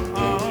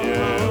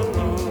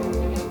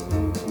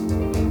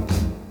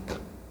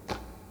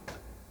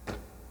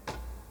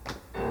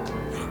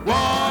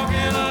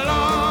 Walking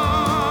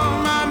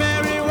along my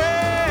merry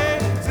way,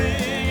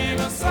 singing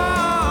a song.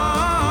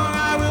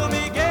 I will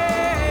be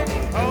gay,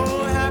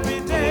 oh, happy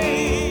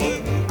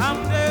day.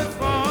 I'm just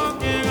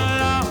walking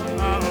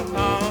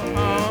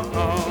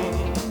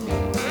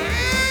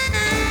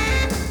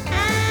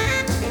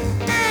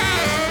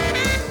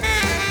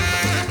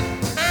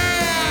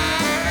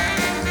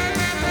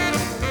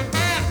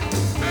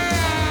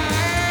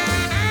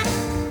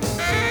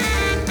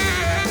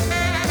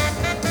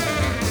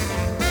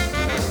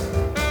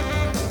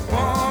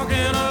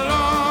Walking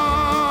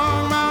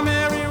along my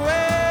merry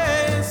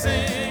way,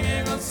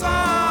 singing a song.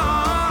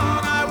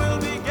 I will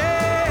be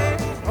gay,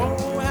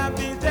 oh,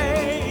 happy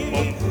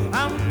day.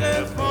 I'm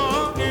just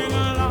walking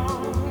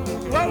along.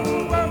 Whoa,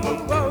 whoa, whoa,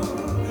 whoa,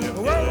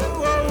 whoa, whoa,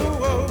 whoa,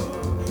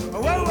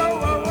 whoa, whoa,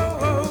 whoa, whoa,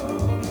 whoa.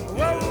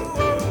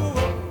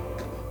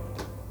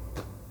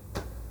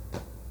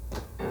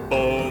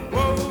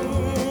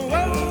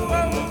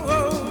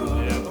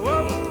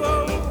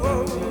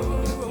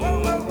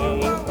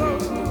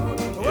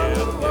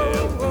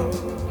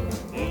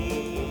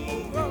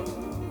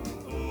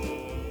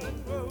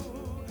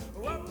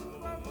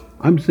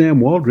 I'm Sam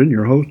Waldron,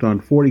 your host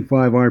on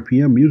 45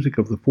 RPM Music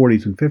of the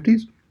 40s and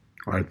 50s.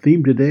 Our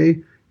theme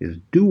today is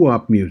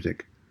doo-wop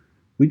music.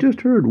 We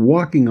just heard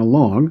Walking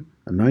Along,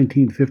 a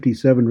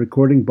 1957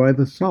 recording by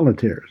the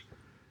Solitaires.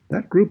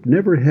 That group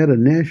never had a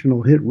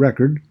national hit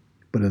record,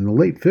 but in the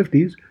late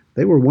 50s,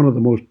 they were one of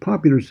the most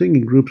popular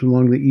singing groups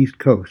along the East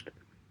Coast.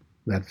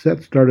 That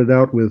set started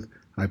out with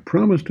I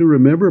Promise to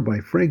Remember by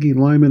Frankie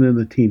Lyman and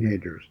the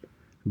Teenagers.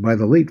 By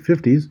the late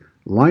 50s,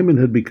 Lyman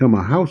had become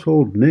a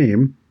household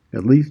name,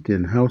 at least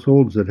in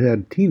households that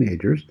had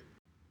teenagers.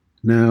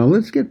 Now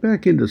let's get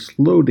back into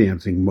slow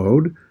dancing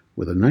mode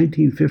with a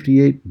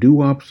 1958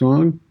 doo-wop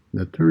song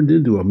that turned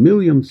into a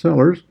million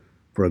sellers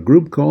for a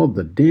group called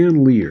the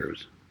Dan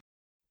Lears.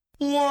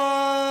 One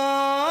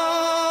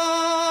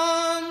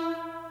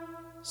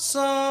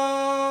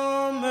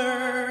summer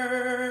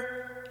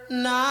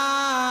night,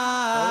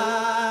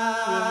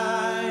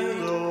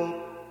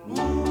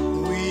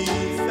 we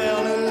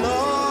fell in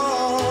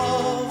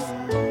love.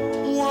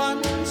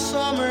 One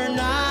summer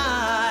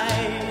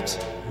night,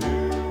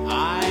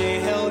 I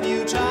held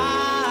you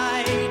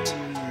tight,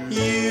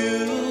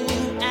 you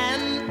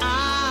and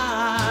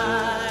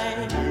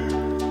I,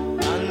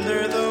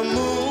 under the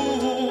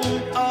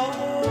moon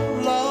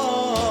of love.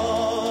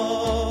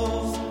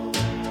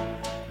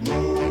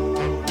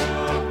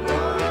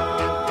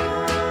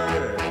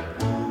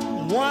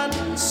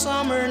 One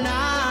summer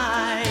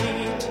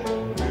night,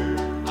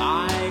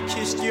 I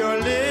kissed your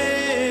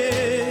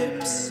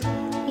lips.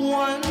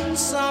 One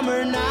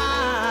summer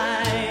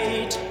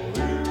night,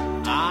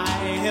 I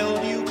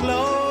held you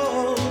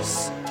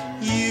close,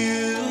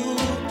 you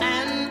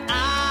and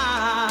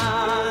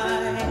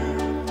I,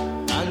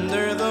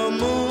 under the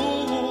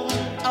moon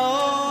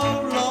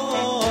of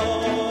love.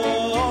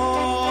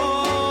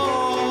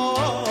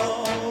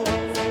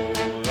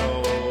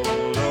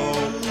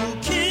 You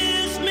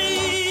kissed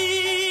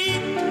me,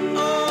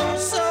 oh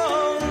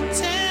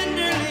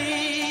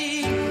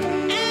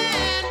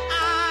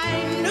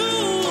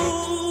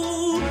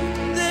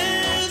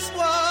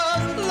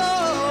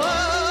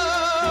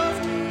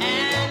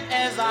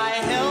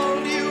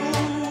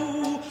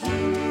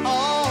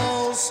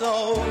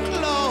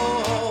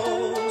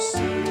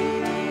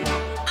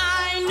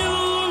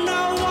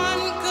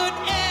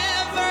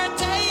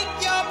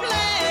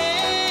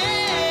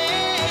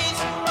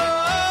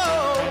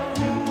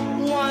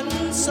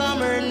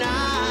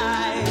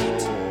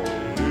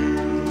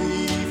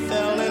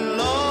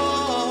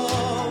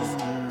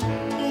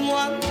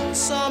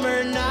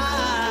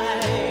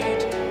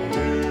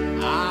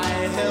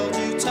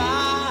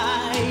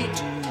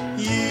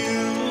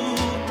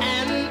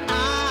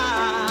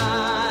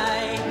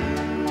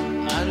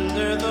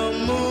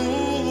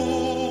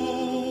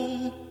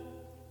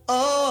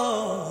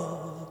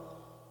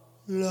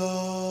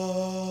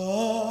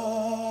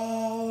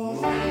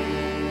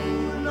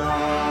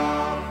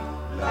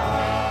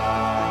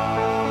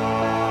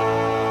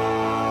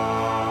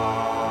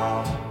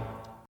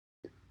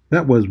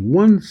That was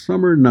One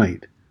Summer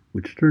Night,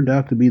 which turned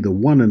out to be the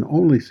one and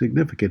only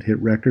significant hit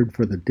record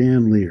for the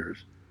Dan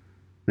Lears.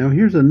 Now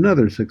here's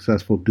another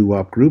successful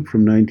doo-wop group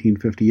from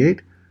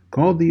 1958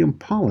 called the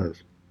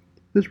Impalas.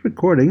 This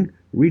recording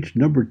reached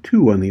number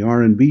 2 on the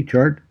R&B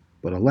chart,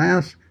 but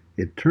alas,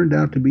 it turned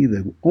out to be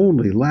the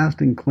only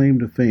lasting claim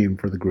to fame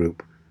for the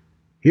group.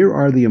 Here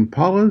are the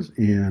Impalas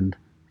and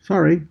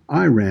Sorry,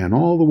 I Ran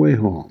All the Way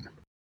Home.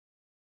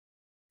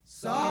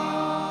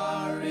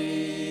 Sorry,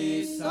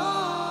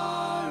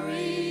 sorry,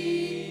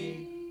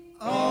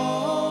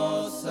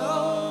 oh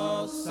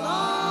so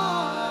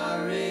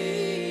sorry.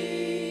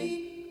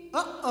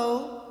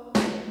 Uh-oh.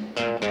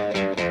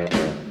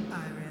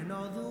 I ran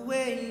all the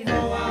way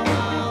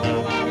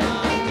home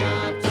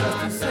just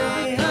to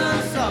say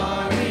I'm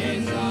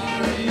sorry.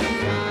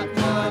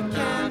 What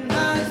can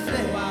I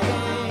say?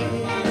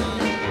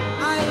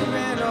 I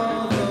ran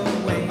all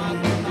the way.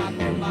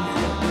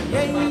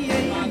 Yeah,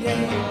 yeah,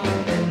 yeah.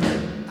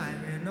 I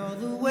ran all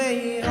the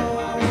way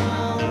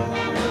home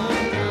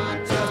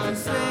just to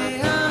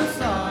say I'm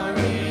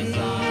sorry.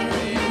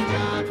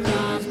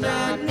 Please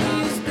let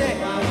me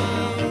stay. I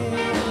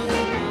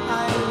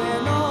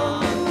ran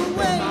all the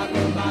way.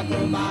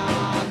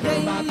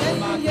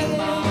 Yeah, yeah,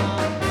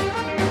 yeah.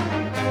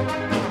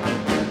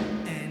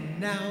 And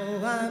now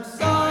I'm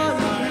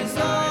sorry,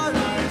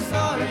 sorry,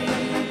 sorry.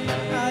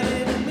 I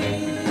didn't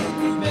mean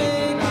to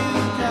make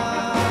you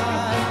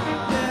cry.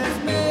 Let's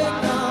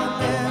make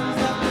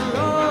amends. After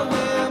all,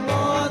 we're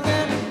more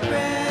than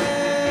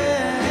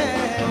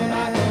friends.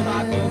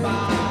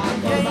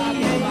 Yeah,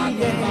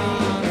 yeah, yeah.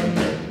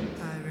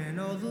 I ran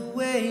all the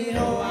way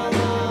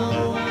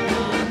home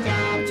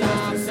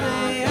just to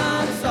say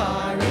I'm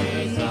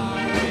sorry.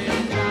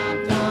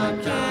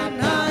 What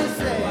can I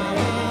say? I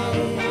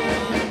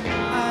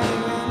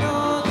ran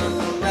all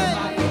the way.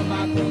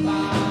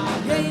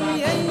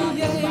 Yeah,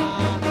 yeah, yeah.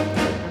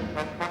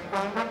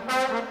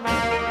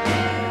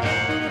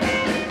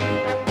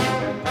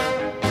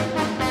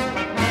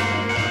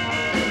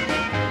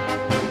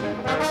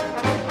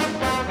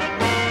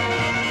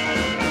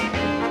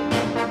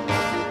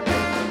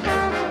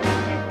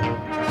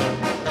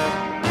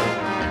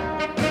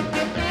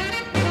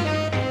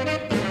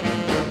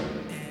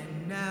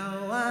 And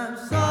now I'm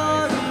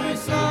sorry,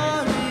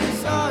 sorry,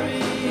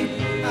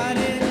 sorry. I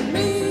didn't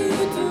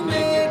mean to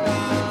make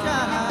you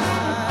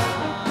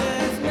cry.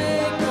 Let's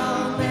make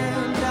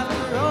amends.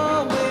 After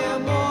all, we're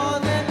more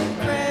than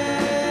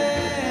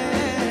friends.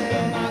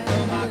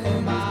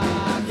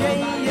 Yeah,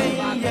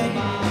 yeah, yeah.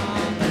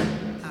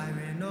 I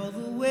ran all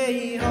the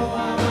way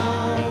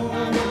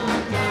home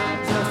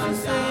just to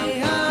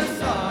say I'm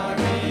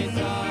sorry.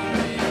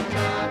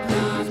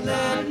 Please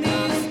let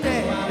me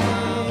stay. I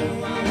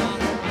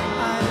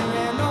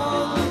ran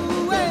all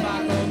the way.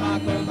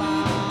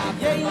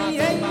 Yeah, yeah,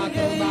 yeah.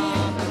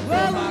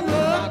 Whoa, whoa,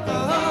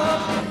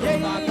 oh. Yeah,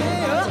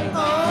 yeah, oh,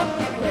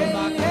 oh.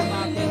 Yeah, yeah,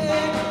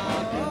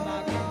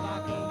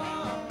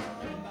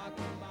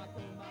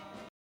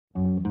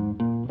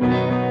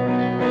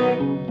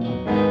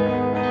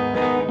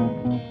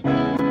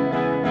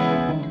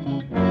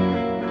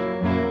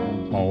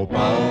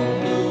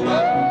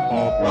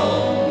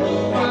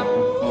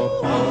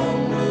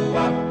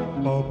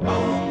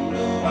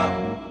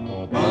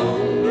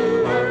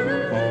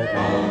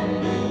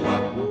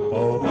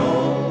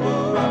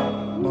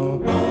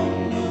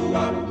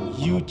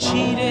 You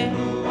cheated,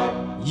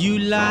 you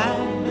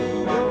lied,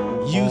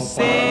 you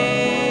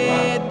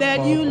said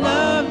that you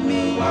loved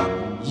me.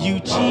 You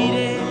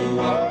cheated,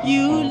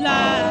 you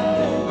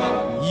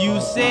lied, you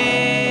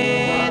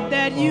said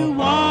that you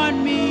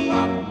want me.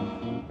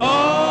 Oh,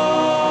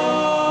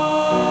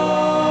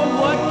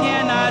 what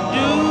can I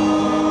do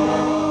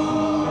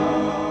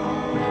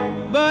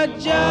but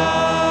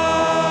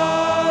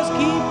just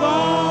keep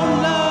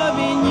on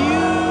loving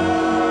you?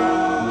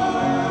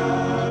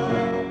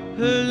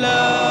 Love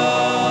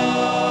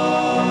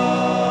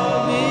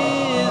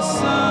is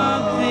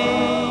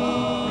something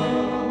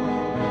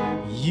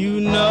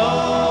you know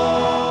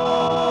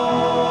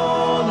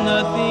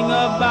nothing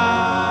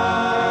about.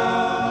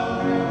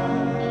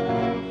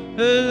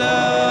 Love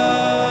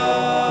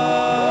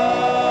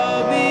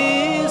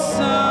is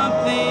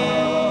something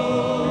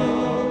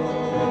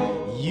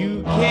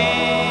you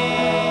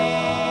can't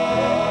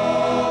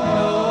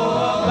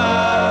know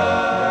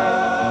about.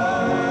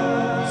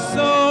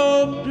 So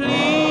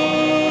please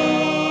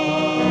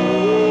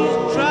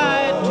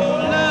try to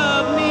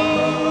love me.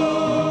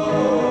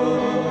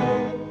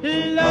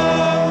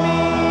 Love me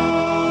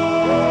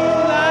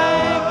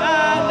like I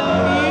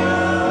love you.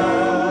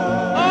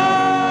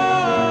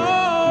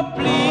 Oh,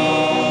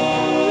 please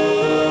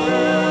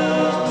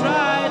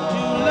try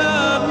to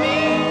love me.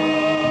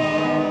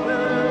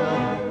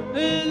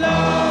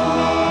 Love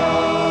me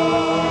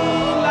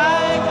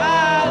like I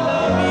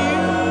love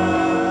you.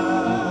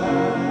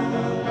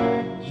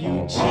 You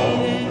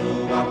cheated,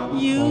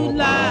 you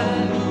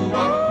lied,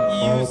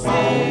 you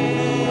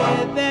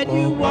said that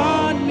you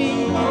want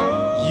me.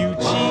 You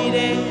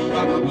cheated,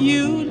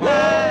 you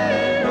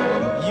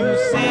lied, you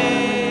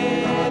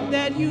said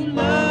that you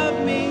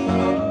love me.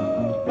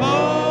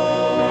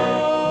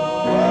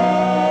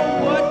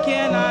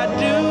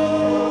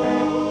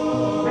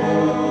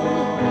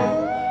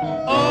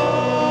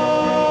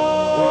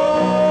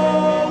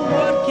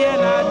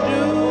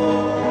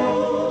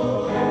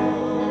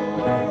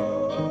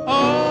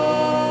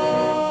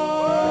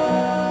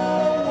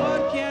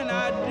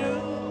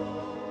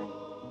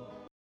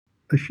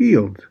 The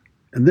Shields,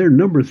 and their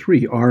number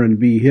 3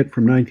 R&B hit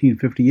from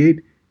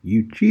 1958,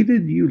 You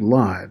Cheated, You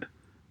Lied.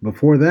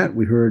 Before that,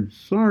 we heard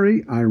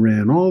Sorry, I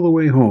Ran All the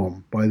Way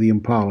Home by the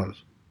Impalas.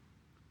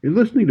 You're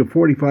listening to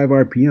 45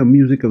 RPM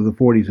music of the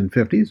 40s and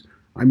 50s.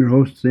 I'm your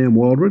host, Sam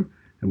Waldron,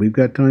 and we've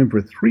got time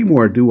for 3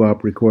 more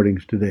doo-wop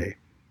recordings today.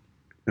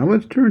 Now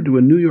let's turn to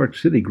a New York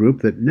City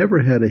group that never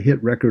had a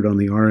hit record on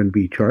the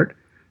R&B chart.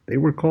 They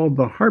were called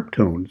the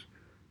Harptones.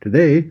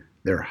 Today,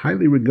 they're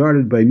highly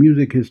regarded by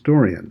music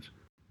historians.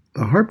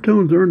 The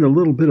Harptones earned a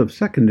little bit of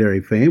secondary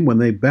fame when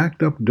they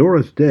backed up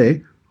Doris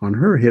Day on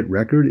her hit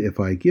record, If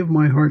I Give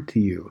My Heart to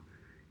You.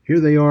 Here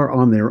they are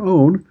on their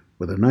own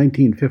with a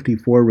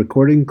 1954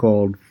 recording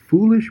called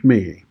Foolish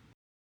Me.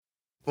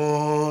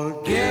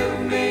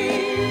 Forgive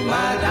me,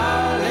 my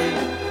darling,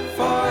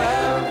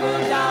 forever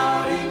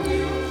doubting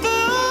you.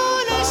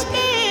 Foolish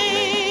me.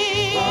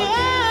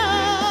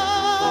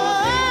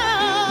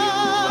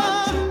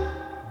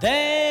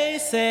 They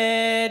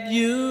said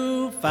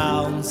you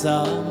found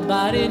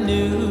somebody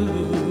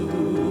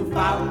new.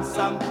 Found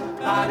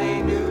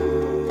somebody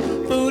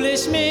new.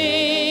 Foolish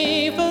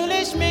me,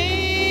 foolish me,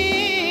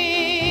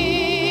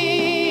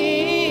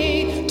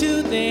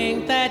 to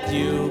think that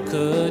you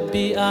could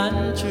be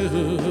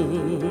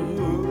untrue.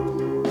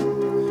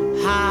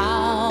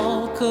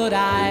 How could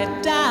I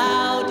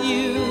doubt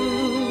you?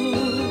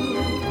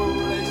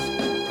 Foolish,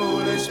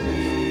 foolish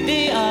me.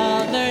 The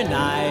other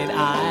night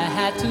I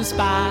had to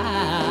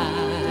spy.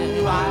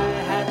 I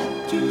had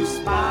to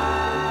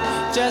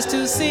spy. Just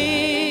to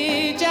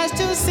see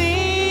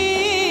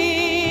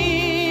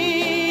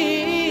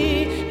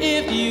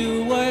if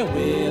you were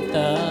with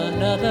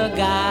another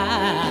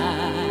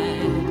guy.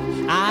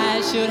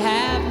 I should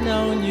have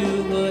known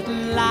you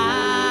wouldn't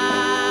lie.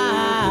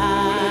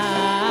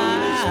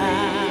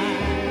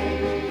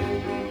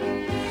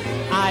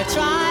 I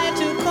tried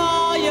to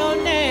call your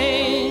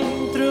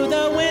name through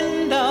the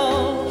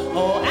window,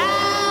 oh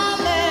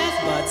Alice,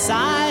 but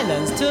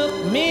silence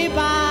took me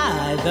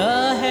by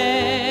the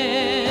hand.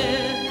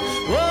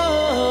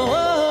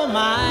 Whoa,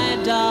 my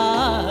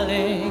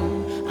darling,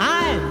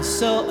 I'm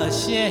so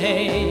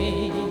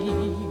ashamed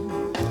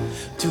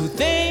to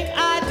think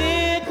I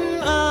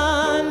didn't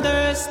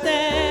understand.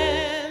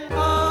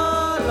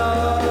 Our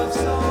love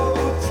so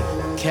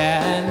true.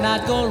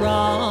 Cannot go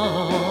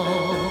wrong.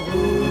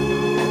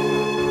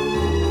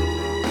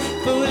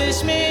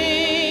 Foolish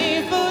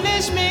me,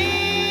 foolish me.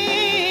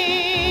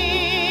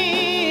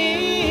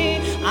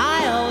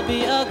 I'll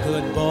be a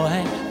good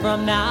boy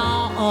from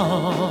now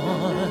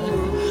on.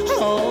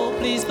 Oh,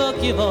 please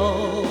forgive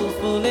old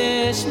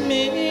foolish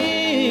me.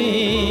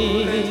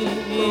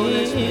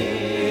 Foolish me.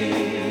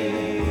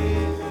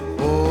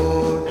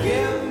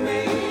 Forgive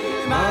me,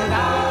 my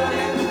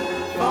darling,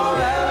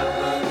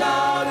 forever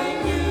doubting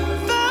you.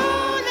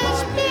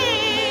 Foolish me.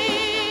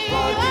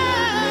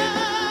 Forgive me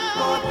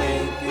for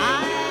thinking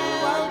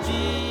I'll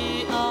be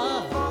a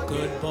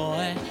good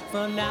boy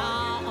from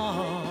now on.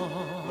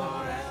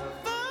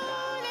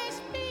 Foolish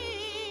me.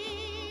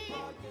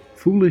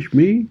 Foolish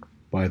Me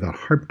by the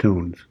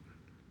Harptones.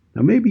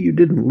 Now maybe you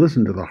didn't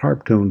listen to the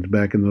Harptones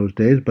back in those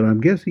days, but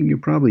I'm guessing you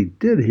probably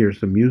did hear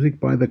some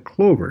music by the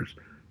Clovers,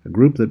 a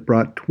group that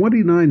brought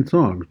 29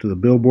 songs to the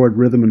Billboard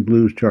Rhythm and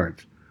Blues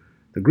charts.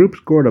 The group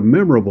scored a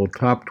memorable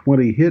top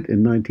 20 hit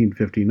in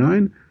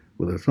 1959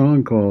 with a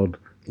song called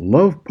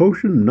Love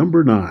Potion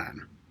Number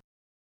 9.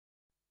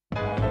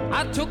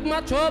 I took my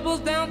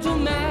troubles down to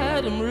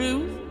Madame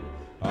Ruth.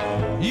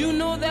 You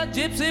know that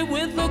gypsy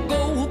with the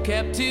gold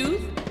cap tooth.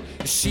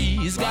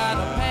 She's got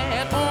a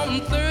pad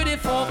on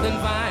 34th and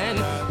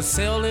Vine,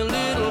 selling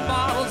little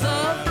bottles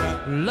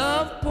of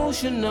Love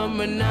Potion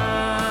Number 9.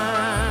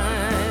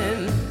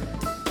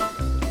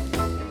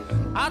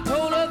 I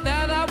told her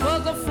that I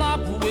was a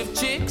flop with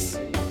chicks.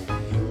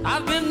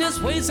 I've been this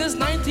way since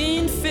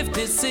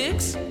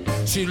 1956.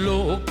 She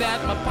looked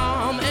at my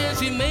palm and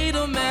she made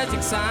a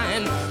magic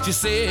sign. She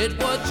said,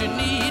 what you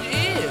need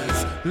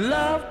is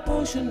Love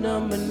Potion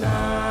Number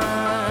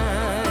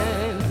 9.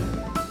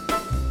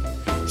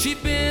 She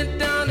bent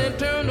down and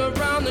turned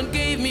around and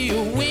gave me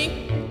a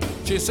wink.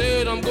 She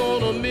said, I'm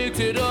gonna mix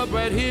it up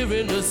right here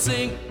in the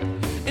sink.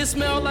 It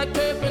smelled like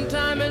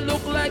turpentine and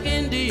looked like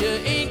India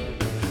ink.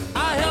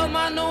 I held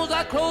my nose,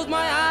 I closed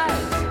my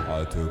eyes.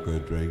 I took a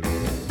drink.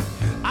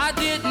 I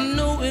didn't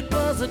know it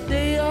was a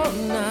day or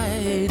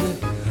night.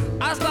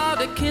 I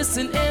started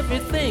kissing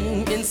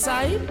everything in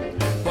sight.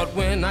 But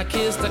when I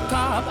kissed the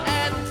cop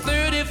at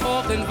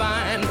 34th and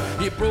Vine,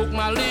 he broke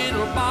my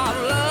little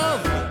bottle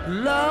of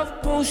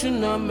Love Potion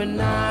Number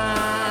 9.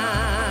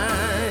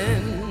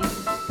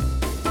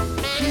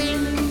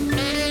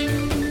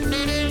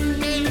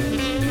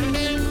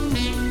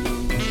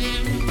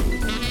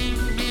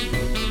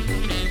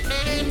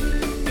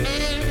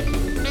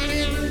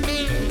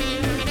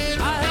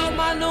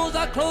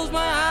 I closed my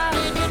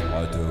eyes.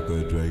 I took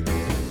a drink.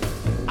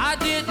 I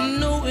didn't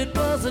know it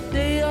was a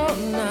day or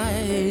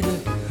night.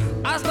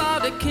 I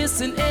started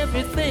kissing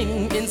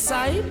everything in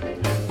sight.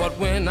 But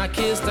when I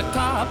kissed the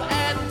cop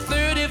at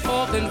 34th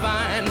fork and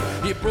vine.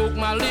 He broke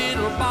my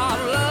little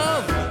bottle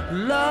of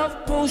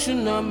love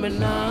potion number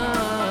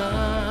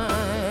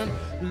 9.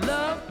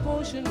 Love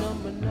potion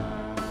number 9.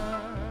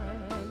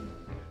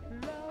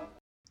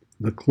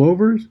 The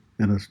Clovers,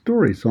 and a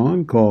story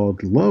song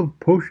called Love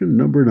Potion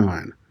Number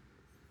 9.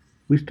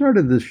 We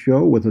started this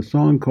show with a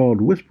song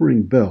called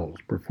Whispering Bells,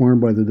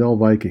 performed by the Del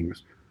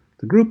Vikings.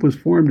 The group was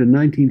formed in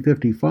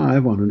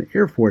 1955 on an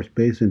Air Force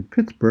base in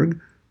Pittsburgh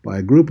by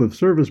a group of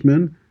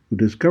servicemen who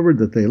discovered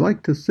that they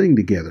liked to sing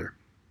together.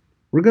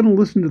 We're going to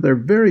listen to their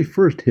very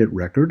first hit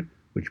record,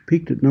 which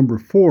peaked at number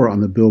 4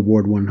 on the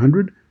Billboard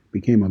 100,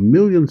 became a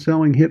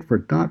million-selling hit for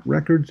Dot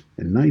Records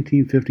in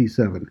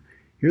 1957.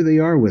 Here they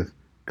are with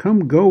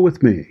Come Go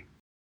With Me.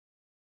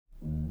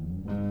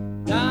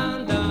 Dum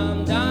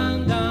dum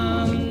dum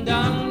dum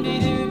dum dee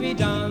doo be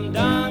dum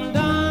dum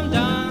dum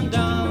dum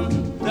dum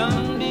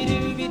dum dee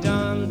doo be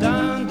dum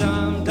dum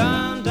dum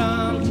dum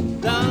dum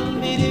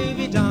dum dee doo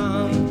be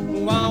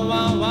dum wow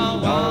wow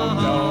wow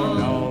wow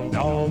dum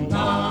dum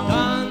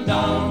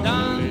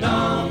dum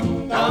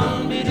dum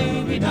dum dee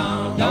doo be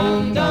dum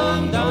dum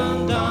dum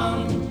dum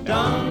dum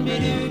dum dee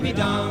doo be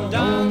dum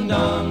dum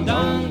dum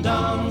dum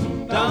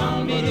dum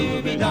dum dee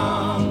doo be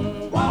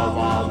dum wow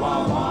wow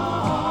wow wow.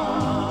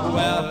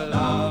 Well,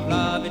 love,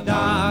 love you,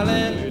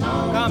 darling,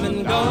 come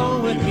and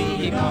go with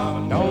me,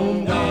 come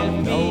home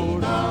with me,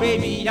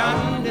 baby,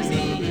 under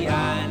sea,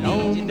 I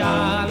need you,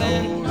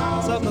 darling,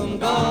 so come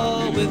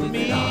go with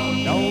me.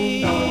 Come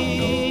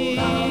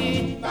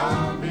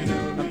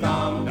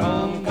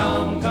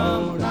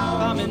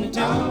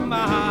into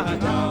my heart,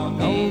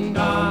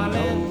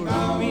 darling,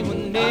 we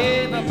will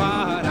never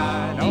part,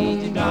 I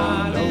need you,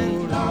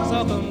 darling,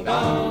 so come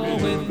go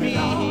with me.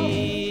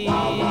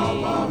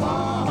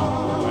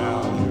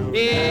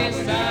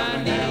 Yes,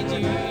 I need you.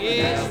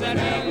 Yes, I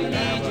really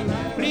need you.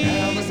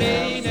 Please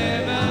say you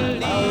never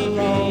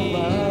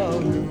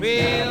leave me.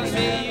 Well,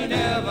 say you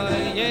never.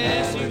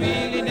 Yes, you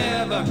really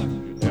never.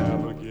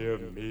 Never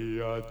give me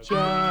a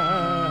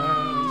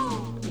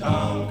chance.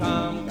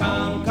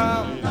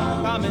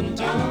 Come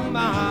into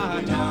my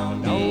heart,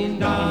 darling.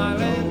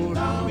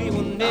 We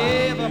will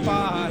never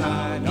part.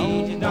 I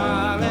need you,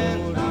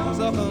 darling.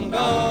 So come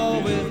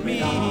go with me.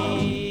 Yeah.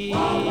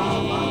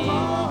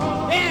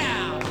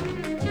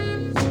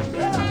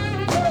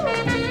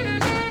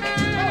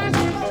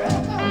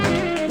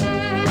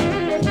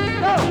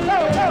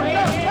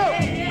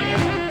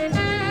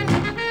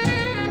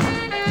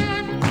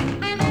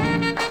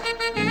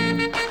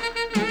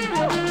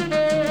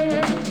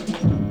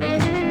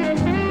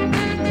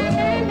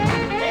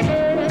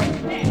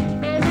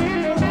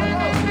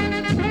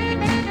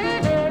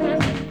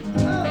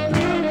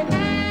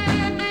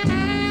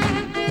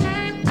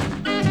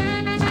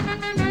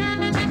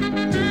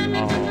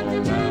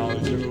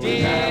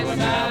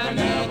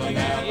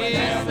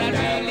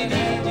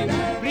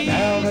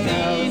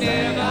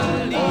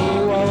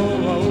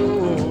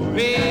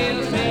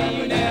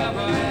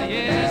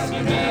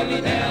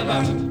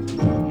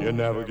 You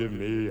never give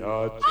me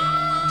a chop.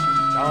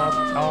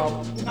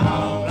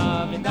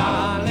 Love me,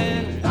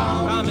 darling,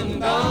 come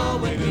and go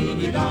with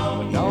me.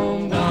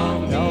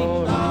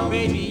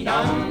 Baby,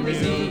 on the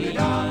sea,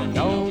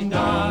 darling,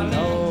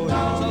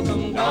 so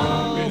come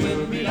go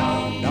with me. Come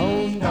on, go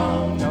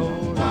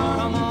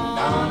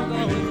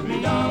with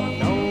me. Come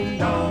on,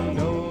 go with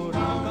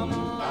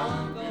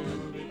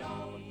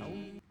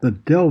me. The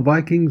Del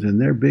Vikings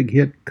and their big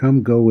hit,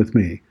 Come Go With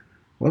Me.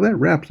 Well, that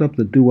wraps up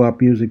the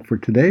doo-wop music for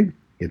today.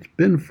 It's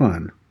been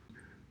fun.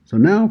 So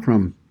now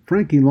from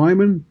Frankie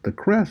Lyman, the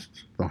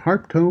Crests, the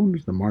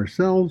Harptones, the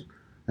Marcells,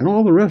 and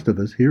all the rest of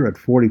us here at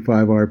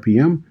 45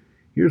 RPM,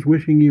 here's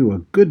wishing you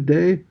a good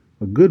day,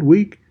 a good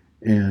week,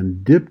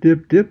 and dip,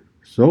 dip, dip,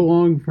 so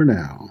long for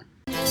now.